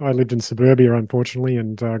lived in suburbia, unfortunately,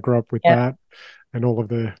 and grew up with Yeah. that and all of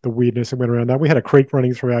the weirdness that went around that. We had a creek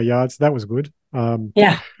running through our yards. So that was good.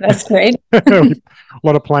 Yeah, that's great. A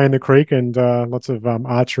lot of play in the creek and lots of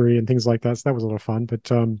archery and things like that. So that was a lot of fun.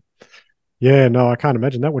 But yeah, no, I can't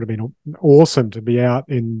imagine that would have been awesome to be out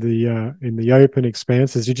in the open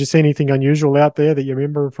expanses. Did you see anything unusual out there that you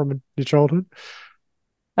remember from your childhood?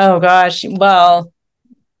 Oh gosh. Well,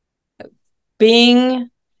 being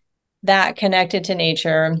that connected to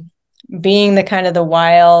nature, being the kind of the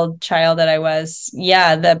wild child that I was,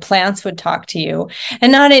 yeah, the plants would talk to you,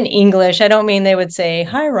 and not in English. I don't mean they would say,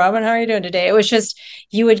 "Hi, Robin, how are you doing today?" It was just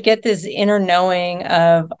you would get this inner knowing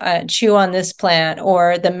of chew on this plant,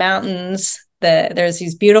 or the mountains. There's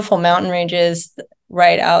these beautiful mountain ranges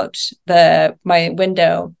right out my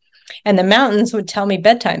window, and the mountains would tell me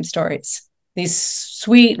bedtime stories. These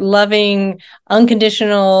sweet, loving,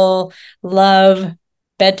 unconditional love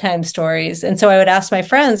bedtime stories. And so I would ask my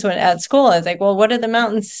friends when at school, I was like, well, what do the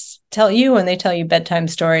mountains tell you when they tell you bedtime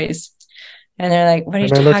stories? And they're like, what are you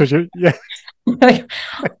And they looked talking at you. Yeah. about? Like,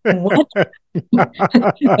 what?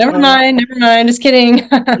 Never mind, just kidding.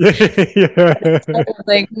 Yeah.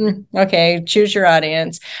 Like, okay, choose your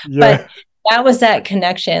audience. Yeah. But that was that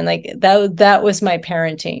connection. Like that was my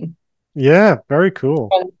parenting Yeah. Very cool.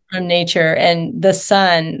 from nature. And the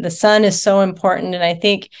sun is so important. And I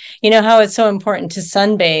think, how it's so important to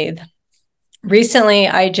sunbathe. Recently,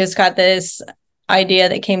 I just got this idea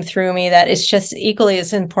that came through me that it's just equally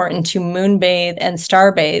as important to moonbathe and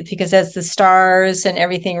starbathe, because as the stars and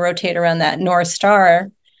everything rotate around that North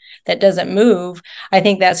Star that doesn't move, I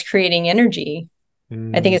think that's creating energy.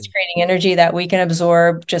 I think it's Mm, creating energy that we can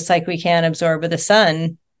absorb just like we can absorb with the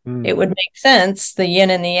sun. mm. It would make sense, the yin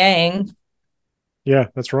and the yang. Yeah,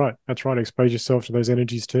 that's right. That's right. Expose yourself to those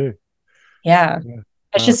energies too. Yeah, Yeah.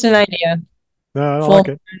 that's just an idea. No, I like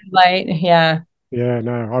Full it. light. Yeah. Yeah,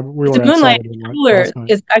 no, we The were outside moonlight in the is night cooler, last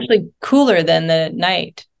night. is actually cooler than the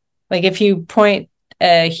night. Like if you point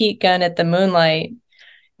a heat gun at the moonlight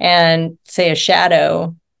and say a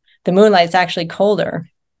shadow, the moonlight's actually colder.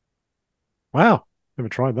 Wow, never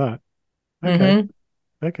tried that. Okay,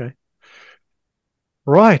 Mm-hmm. okay.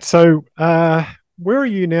 Right. So, where are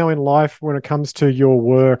you now in life when it comes to your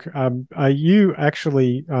work? Are you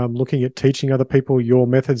actually looking at teaching other people your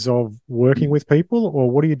methods of working with people, or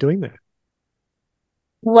what are you doing there?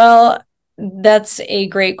 Well, that's a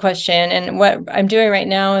great question. And what I'm doing right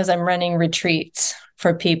now is I'm running retreats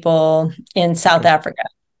for people in South Okay. Africa,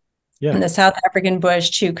 Yeah. in the South African bush,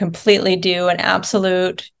 to completely do an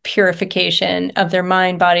absolute purification of their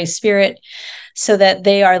mind, body, spirit, so that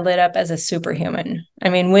they are lit up as a superhuman. I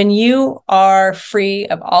mean, when you are free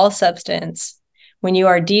of all substance, when you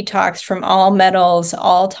are detoxed from all metals,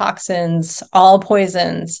 all toxins, all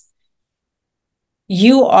poisons,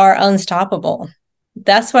 you are unstoppable.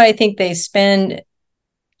 That's why I think they spend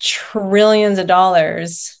trillions of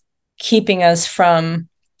dollars keeping us from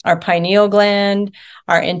our pineal gland,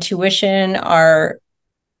 our intuition, our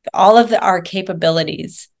all of our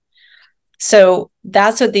capabilities. So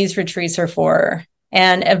that's what these retreats are for.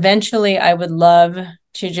 And eventually I would love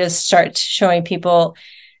to just start showing people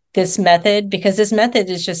this method, because this method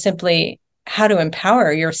is just simply how to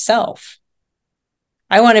empower yourself.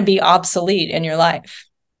 I want to be obsolete in your life.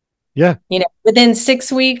 Yeah. Within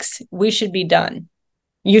 6 weeks, we should be done.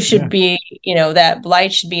 You should Yeah. be, that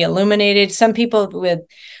light should be illuminated. Some people with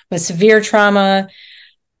severe trauma,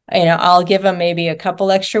 I'll give them maybe a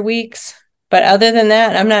couple extra weeks. But other than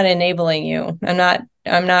that, I'm not enabling you.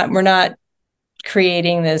 We're not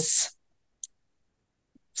creating this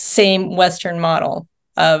same Western model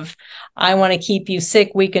of I want to keep you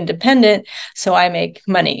sick, weak, and dependent, so I make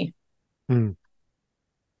money. Mm.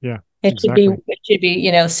 Yeah, It exactly. should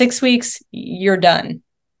be, 6 weeks, you're done.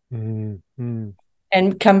 Mm. Mm.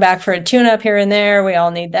 And come back for a tune-up here and there. We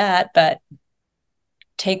all need that, but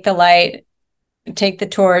take the light, take the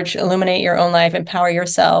torch, illuminate your own life, empower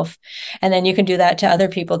yourself. And then you can do that to other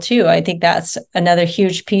people too. I think that's another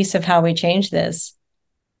huge piece of how we change this.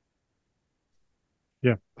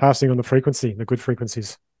 Yeah, passing on the frequency, the good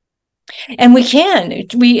frequencies. And we can.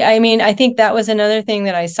 I think that was another thing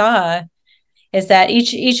that I saw, is that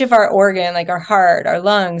each of our organ, like our heart, our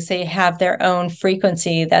lungs, they have their own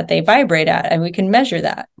frequency that they vibrate at, and we can measure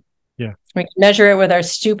that. Yeah. We can measure it with our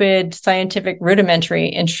stupid scientific rudimentary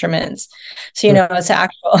instruments. So, it's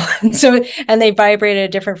actual. And they vibrate at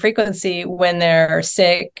a different frequency when they're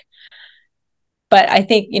sick. But I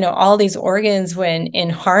think, all these organs, when in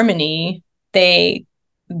harmony, they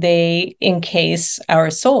encase our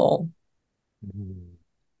soul. Mm.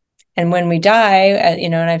 And when we die,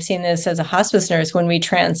 and I've seen this as a hospice nurse, when we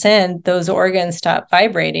transcend, those organs stop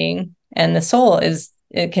vibrating and the soul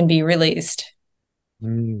it can be released.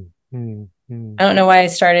 Mm. Mm. Mm. I don't know why I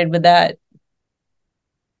started with that.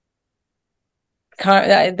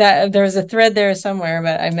 That there was a thread there somewhere,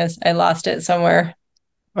 but I lost it somewhere.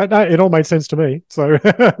 It all made sense to me. So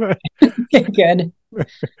Good.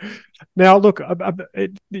 now, look,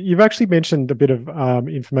 you've actually mentioned a bit of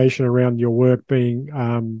information around your work being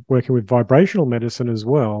working with vibrational medicine as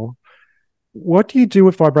well. What do you do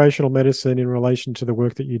with vibrational medicine in relation to the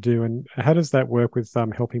work that you do, and how does that work with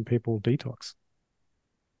helping people detox?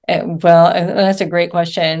 Well, that's a great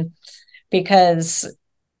question, because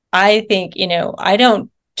I think, I don't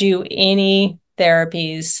do any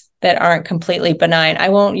therapies that aren't completely benign. I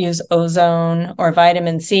won't use ozone or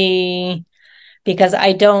vitamin C because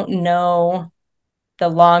I don't know the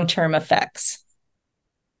long-term effects.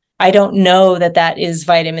 I don't know that is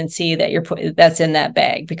vitamin C that's in that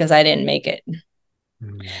bag, because I didn't make it.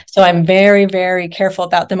 Mm. So I'm very, very careful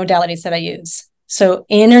about the modalities that I use. So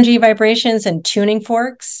energy vibrations and tuning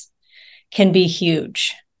forks can be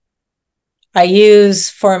huge. I use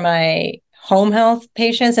for my home health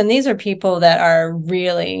patients, and these are people that are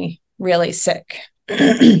really, really sick,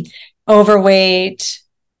 overweight,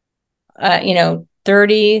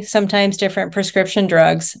 30 sometimes different prescription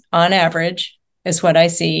drugs on average is what I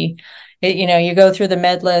see. You go through the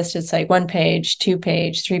med list, it's like 1 page, 2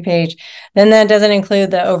 page, 3 page. Then that doesn't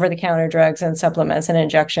include the over-the-counter drugs and supplements and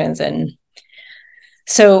injections. And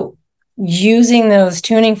so using those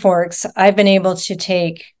tuning forks, I've been able to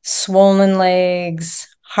take swollen legs,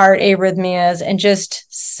 heart arrhythmias, and just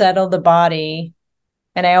settle the body.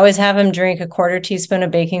 And I always have them drink a 1/4 teaspoon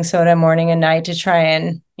of baking soda morning and night to try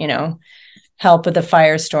and, help with the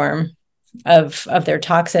firestorm of their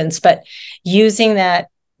toxins. But using that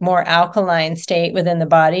more alkaline state within the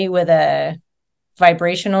body with a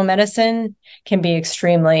vibrational medicine can be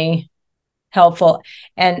extremely helpful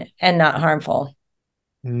and not harmful.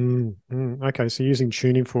 Okay, so using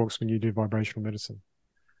tuning forks when you do vibrational medicine.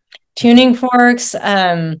 Tuning forks.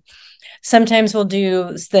 Sometimes we'll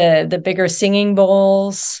do the bigger singing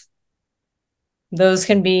bowls. Those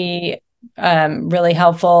can be really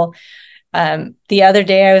helpful. The other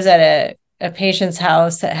day I was at a patient's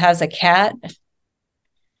house that has a cat.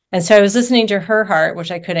 And so I was listening to her heart,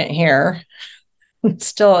 which I couldn't hear.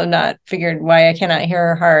 Still not figured why I cannot hear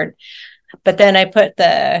her heart. But then I put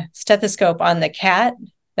the stethoscope on the cat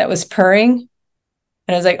that was purring.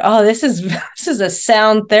 And I was like, oh, this is a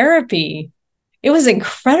sound therapy. It was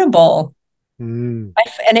incredible. Mm.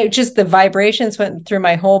 And it just, the vibrations went through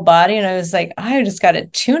my whole body. And I was like, I just got a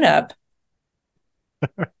tune up.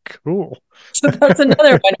 Cool. So that's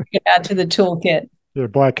another one we could add to the toolkit. Yeah,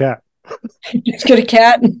 buy a cat. Just get a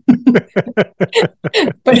cat and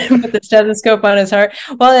put the stethoscope on his heart.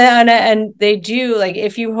 Well, and they do, like,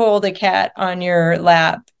 if you hold a cat on your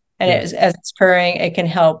lap and Yeah. as it's purring, it can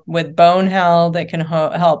help with bone health. It can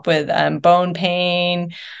help with bone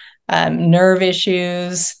pain, nerve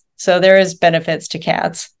issues. So there is benefits to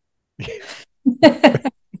cats.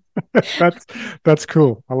 that's that's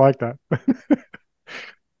cool. I like that.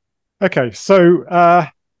 Okay, so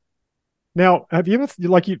now have you ever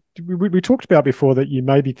like we talked about before that you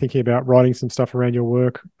may be thinking about writing some stuff around your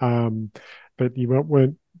work, but you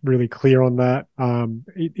weren't really clear on that.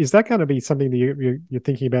 Is that going to be something that you're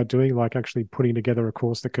thinking about doing, like actually putting together a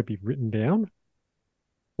course that could be written down?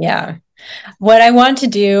 Yeah. What I want to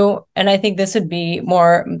do, and I think this would be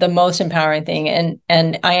more the most empowering thing,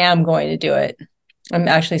 and I am going to do it.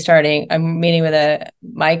 I'm meeting with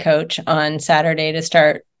my coach on Saturday to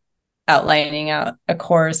start outlining out a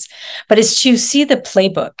course, but it's to see the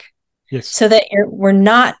playbook Yes. so that we're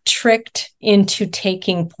not tricked into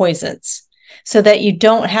taking poisons, so that you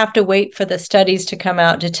don't have to wait for the studies to come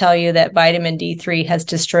out to tell you that vitamin D3 has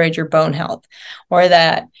destroyed your bone health, or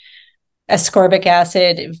that ascorbic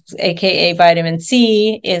acid, aka vitamin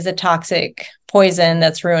C, is a toxic poison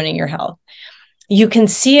that's ruining your health. You can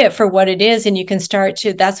see it for what it is, and you can start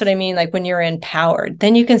to, that's what I mean, like when you're empowered,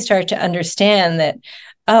 then you can start to understand that,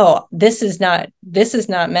 oh, this is not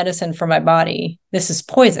medicine for my body, this is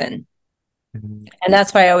poison. Mhm. And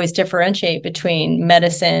that's why I always differentiate between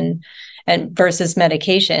medicine and versus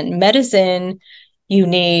medication. Medicine, you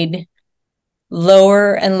need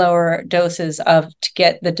lower and lower doses of to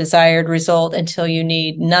get the desired result until you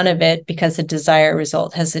need none of it because the desired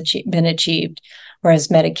result has been achieved.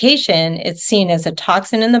 Whereas medication, it's seen as a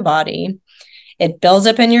toxin in the body. It builds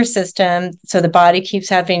up in your system. So the body keeps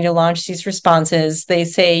having to launch these responses. They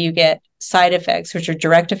say you get side effects, which are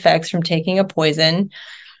direct effects from taking a poison,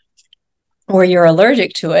 or you're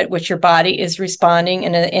allergic to it, which your body is responding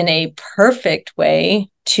in a perfect way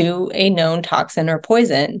to a known toxin or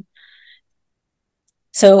poison.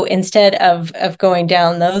 So instead of going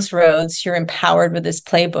down those roads, you're empowered with this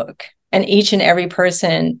playbook. And each and every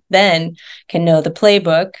person then can know the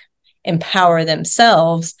playbook, empower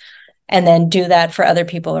themselves, and then do that for other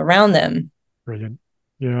people around them. Brilliant.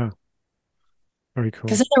 Yeah. Very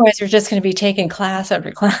Because cool. otherwise, you're just going to be taking class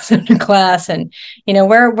after class after class. And,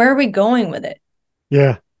 where are we going with it?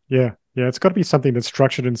 Yeah. Yeah. Yeah. It's got to be something that's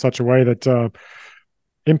structured in such a way that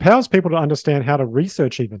empowers people to understand how to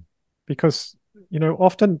research, even because,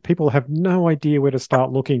 often people have no idea where to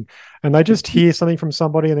start looking, and they just hear something from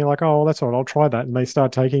somebody and they're like, oh, well, that's all right, I'll try that. And they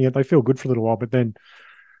start taking it. They feel good for a little while, but then,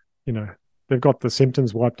 you know, they've got the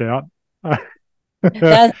symptoms wiped out.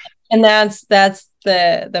 That and that's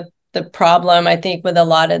the problem, I think, with a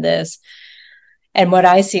lot of this. And what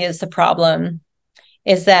I see as the problem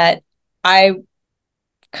is that I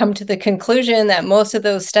come to the conclusion that most of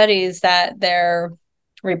those studies that they're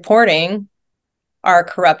reporting are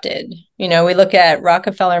corrupted. We look at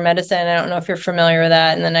Rockefeller medicine. I don't know if you're familiar with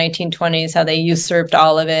that, in the 1920s, how they usurped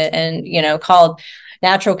all of it and, called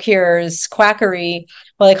natural cures quackery.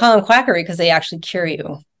 Well, they call them quackery because they actually cure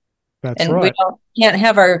you. That's And we right. can't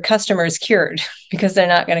have our customers cured because they're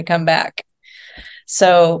not going to come back.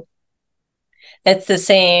 So it's the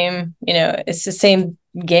same, it's the same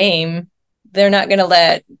game. They're not going to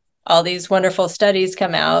let all these wonderful studies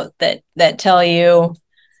come out that tell you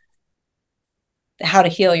how to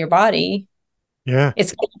heal your body. Yeah.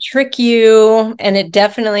 It's going to trick you. And it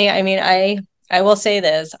definitely, I mean, I will say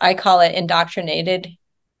this, I call it indoctrinated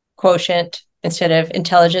quotient instead of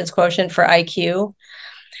intelligence quotient for IQ,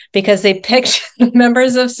 because they picked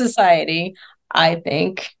members of society, I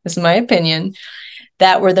think, this is my opinion,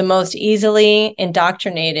 that were the most easily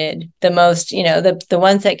indoctrinated, the most, the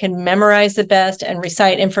ones that can memorize the best and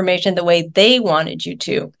recite information the way they wanted you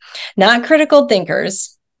to. Not critical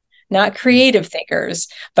thinkers, not creative thinkers,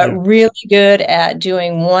 but Yeah. really good at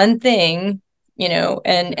doing one thing,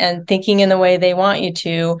 and thinking in the way they want you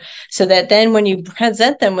to, so that then when you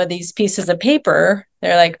present them with these pieces of paper,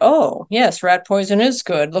 they're like, oh, yes, rat poison is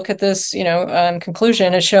good. Look at this,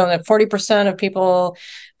 conclusion has shown that 40% of people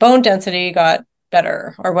bone density got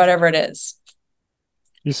better, or whatever it is.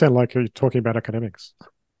 You sound like you're talking about academics.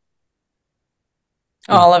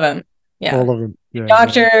 Yeah. All of them. Yeah. All of them. Yeah. Yeah.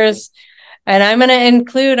 Doctors. And I'm going to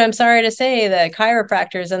include, I'm sorry to say, the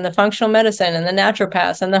chiropractors and the functional medicine and the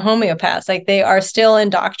naturopaths and the homeopaths. Like, they are still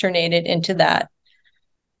indoctrinated into that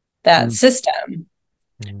Mm. system,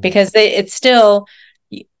 Mm. because it's still,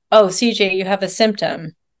 oh, CJ, you have a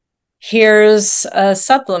symptom. Here's a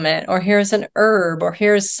supplement, or here's an herb, or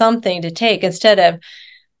here's something to take, instead of,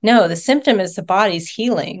 no, the symptom is the body's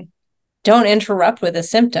healing. Don't interrupt with a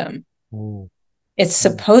symptom. Oh. It's Mm.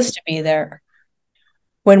 supposed to be there.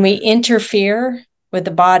 When we interfere with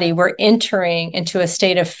the body, we're entering into a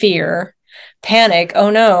state of fear, panic. Oh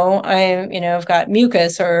no, I've got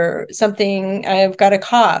mucus or something. I've got a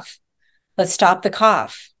cough. Let's stop the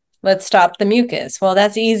cough. Let's stop the mucus. Well,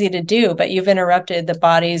 that's easy to do, but you've interrupted the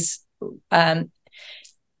body's um,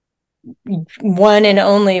 one and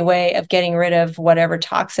only way of getting rid of whatever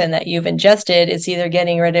toxin that you've ingested. Is either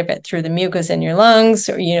getting rid of it through the mucus in your lungs,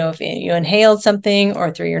 or if you inhaled something,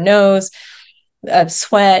 or through your nose,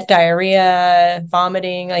 sweat, diarrhea,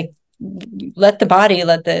 vomiting. Like, let the body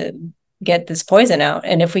get this poison out.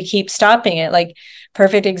 And if we keep stopping it, like,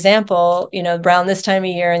 perfect example, around this time of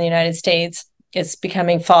year in the United States, it's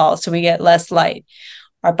becoming fall, so we get less light.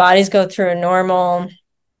 Our bodies go through a normal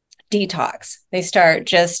detox. They start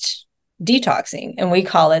just detoxing, and we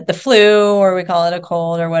call it the flu, or we call it a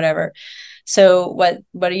cold, or whatever. So what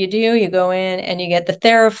do? You go in and you get the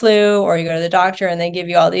Theraflu, or you go to the doctor and they give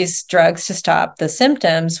you all these drugs to stop the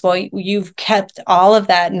symptoms. Well, you've kept all of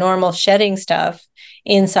that normal shedding stuff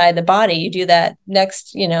inside the body. You do that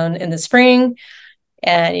next, in the spring,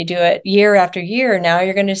 and you do it year after year. Now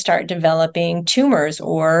you're going to start developing tumors,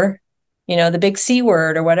 or the big C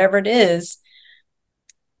word, or whatever it is.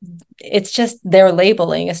 It's just their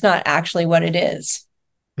labeling. It's not actually what it is.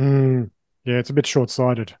 Mm. Yeah, it's a bit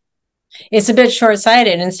short-sighted. It's a bit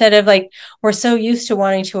short-sighted. Instead of, like, we're so used to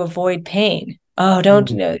wanting to avoid pain. Oh, don't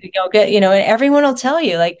Mm. get, and everyone will tell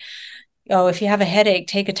you, like, oh, if you have a headache,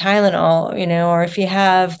 take a Tylenol, or if you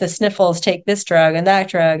have the sniffles, take this drug and that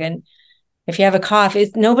drug. And if you have a cough,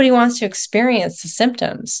 nobody wants to experience the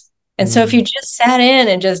symptoms. And so if you Mm. just sat in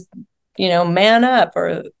and just, man up,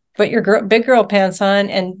 or put your big girl pants on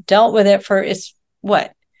and dealt with it for, it's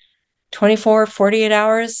what, 24, 48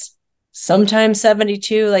 hours, sometimes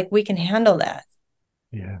 72, like, we can handle that.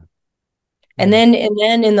 Yeah. And Yeah.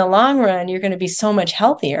 then in the long run, you're going to be so much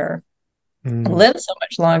healthier, Mm. live so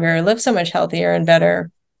much longer, live so much healthier and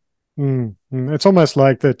better. Mm. Mm. It's almost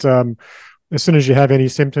like that. As soon as you have any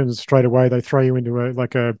symptoms, straight away they throw you into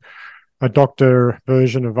a doctor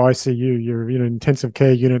version of ICU. You're in an intensive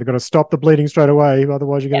care unit. They've got to stop the bleeding straight away,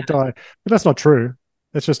 otherwise you're Yeah, going to die. But that's not true.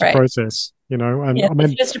 It's just a right. process, And Yeah, I it's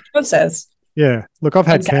mean, just a process. yeah. Look, I've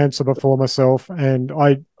had Exactly. cancer before myself, and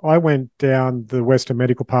I went down the Western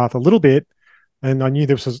medical path a little bit, and I knew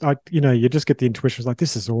this was, you just get the intuition, like,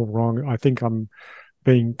 this is all wrong. I think I'm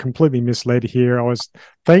being completely misled here. I was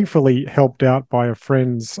thankfully helped out by a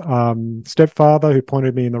friend's stepfather who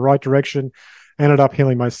pointed me in the right direction. Ended up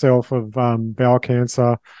healing myself of bowel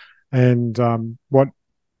cancer, and what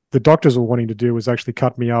the doctors were wanting to do was actually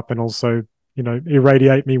cut me up and also,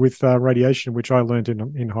 irradiate me with radiation, which I learned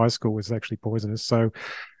in high school was actually poisonous. So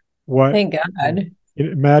what? Thank God.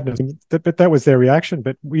 Madness. But that was their reaction.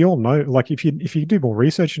 But we all know, like, if you do more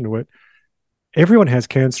research into it, everyone has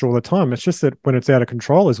cancer all the time. It's just that when it's out of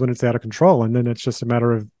control is when it's out of control. And then it's just a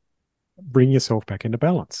matter of bringing yourself back into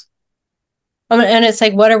balance. And it's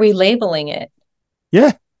like, what are we labeling it?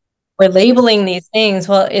 Yeah. We're labeling these things.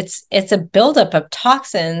 Well, it's a buildup of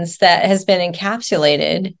toxins that has been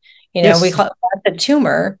encapsulated. We Yes. call it the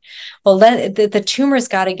tumor. Well, the tumor's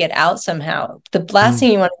got to get out somehow. The last Mm.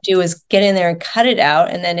 thing you want to do is get in there and cut it out,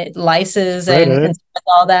 and then it lyses Spread and it. spreads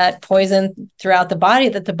all that poison throughout the body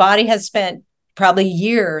that the body has spent probably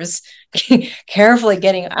years carefully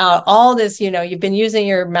getting out. All this, you've been using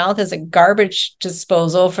your mouth as a garbage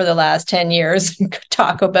disposal for the last 10 years,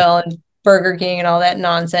 Taco Bell and Burger King and all that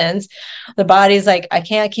nonsense. The body's like, I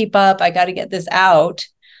can't keep up. I got to get this out.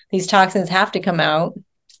 These toxins have to come out.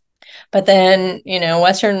 But then,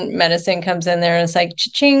 Western medicine comes in there and it's like,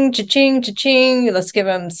 cha-ching, cha-ching, cha-ching. Let's give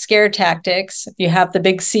them scare tactics. You have the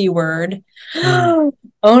big C word. Mm.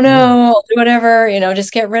 Oh Yeah. no, I'll do whatever,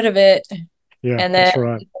 just get rid of it. Yeah. And then That's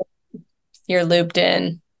right. you're looped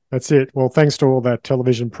in. That's it. Well, thanks to all that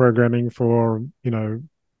television programming for,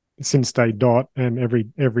 since day dot, and every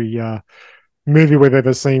movie we've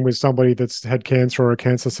ever seen with somebody that's had cancer or a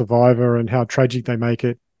cancer survivor and how tragic they make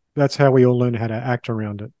it. That's how we all learn how to act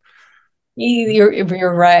around it.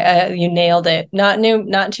 You're right. You nailed it. Not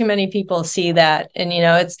too many people see that. And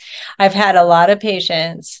I've had a lot of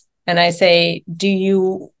patients, and I say, do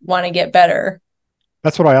you want to get better?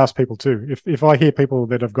 That's what I ask people too. If I hear people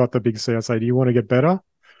that have got the big C, I say, "Do you want to get better?"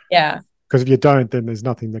 Yeah. Because if you don't, then there's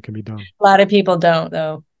nothing that can be done. A lot of people don't,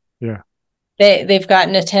 though. Yeah, They've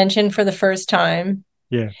gotten attention for the first time.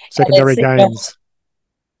 yeah. And Secondary gains.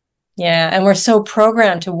 yeah, and we're so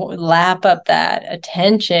programmed to lap up that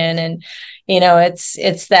attention, and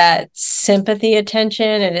it's that sympathy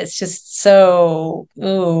attention, and it's just so,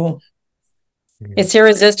 ooh, Yeah, it's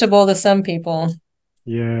irresistible to some people.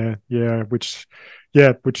 yeah, yeah. Which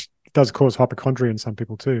does cause hypochondria in some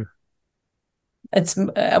people too. It's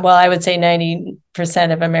well, I would say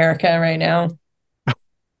 90% of America right now.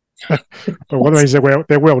 But what means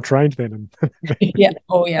they're well trained then. Yeah.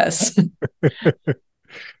 Oh, yes.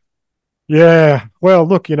 Yeah. Well,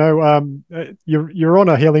 look, you're on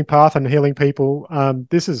a healing path and healing people.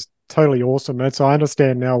 This is totally awesome. I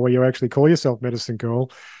understand now why you actually call yourself Medicine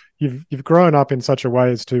Girl. You've grown up in such a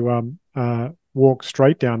way as to walk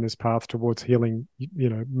straight down this path towards healing,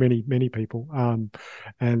 many people.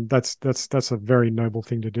 And that's a very noble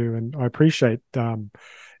thing to do. And I appreciate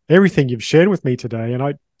everything you've shared with me today. And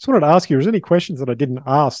I just wanted to ask you, is there any questions that I didn't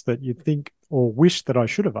ask that you think or wish that I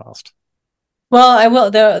should have asked? Well, I will.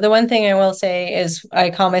 The one thing I will say is I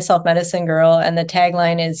call myself Medicine Girl, and the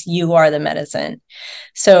tagline is "You are the medicine."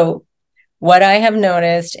 So what I have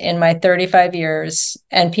noticed in my 35 years,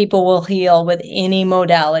 and people will heal with any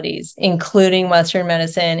modalities, including Western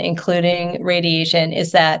medicine, including radiation,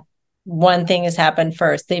 is that one thing has happened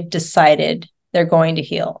first. They've decided they're going to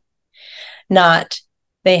heal. Not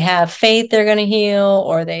they have faith they're going to heal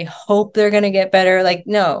or they hope they're going to get better. Like,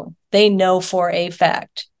 no, they know for a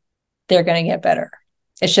fact they're going to get better.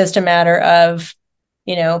 It's just a matter of,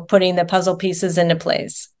 putting the puzzle pieces into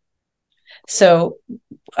place. So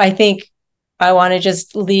I think I want to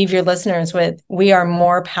just leave your listeners with, we are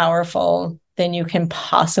more powerful than you can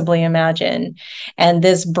possibly imagine. And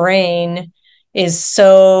this brain is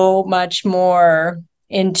so much more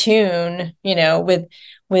in tune,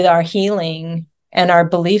 with our healing and our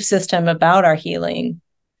belief system about our healing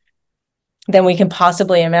than we can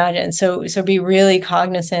possibly imagine. So be really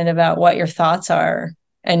cognizant about what your thoughts are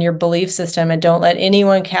and your belief system, and don't let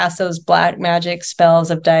anyone cast those black magic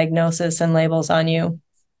spells of diagnosis and labels on you.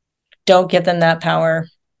 Don't give them that power.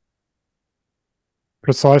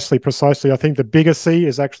 Precisely. I think the bigger C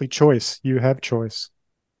is actually choice. You have choice.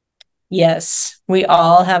 Yes, we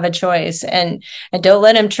all have a choice, and don't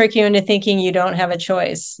let them trick you into thinking you don't have a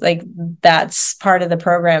choice. Like, that's part of the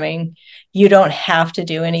programming. You don't have to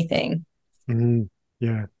do anything. Mm-hmm.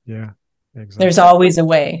 Yeah, exactly. There's always a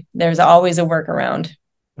way. There's always a workaround.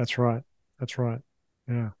 That's right.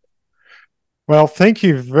 Yeah. Well, thank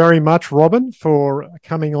you very much, Robin, for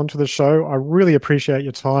coming onto the show. I really appreciate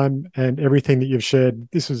your time and everything that you've shared.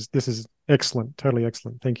 This is excellent, totally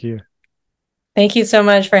excellent. Thank you. Thank you so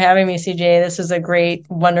much for having me, CJ. This is a great,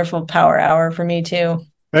 wonderful power hour for me too.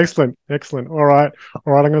 Excellent. All right. I'm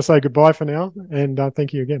going to say goodbye for now, and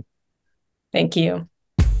thank you again. Thank you.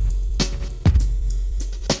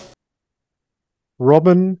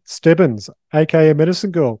 Robin Stebbins, aka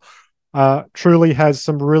Medicine Girl, truly has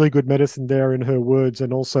some really good medicine there in her words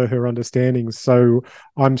and also her understandings. So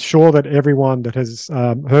I'm sure that everyone that has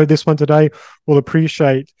heard this one today will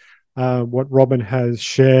appreciate what Robin has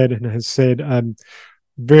shared and has said.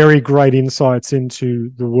 Very great insights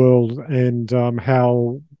into the world and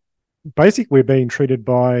how basically we're being treated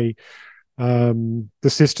by the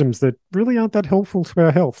systems that really aren't that helpful to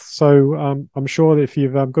our health. So I'm sure that if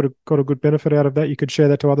you've got a good benefit out of that, you could share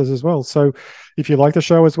that to others as well. So if you like the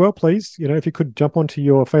show as well, please, if you could jump onto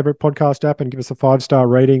your favorite podcast app and give us a 5-star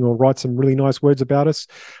rating or write some really nice words about us,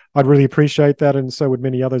 I'd really appreciate that. And so would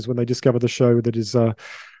many others when they discover the show that is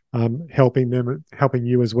helping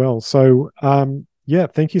you as well. So yeah,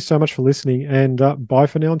 thank you so much for listening, and bye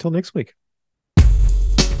for now until next week.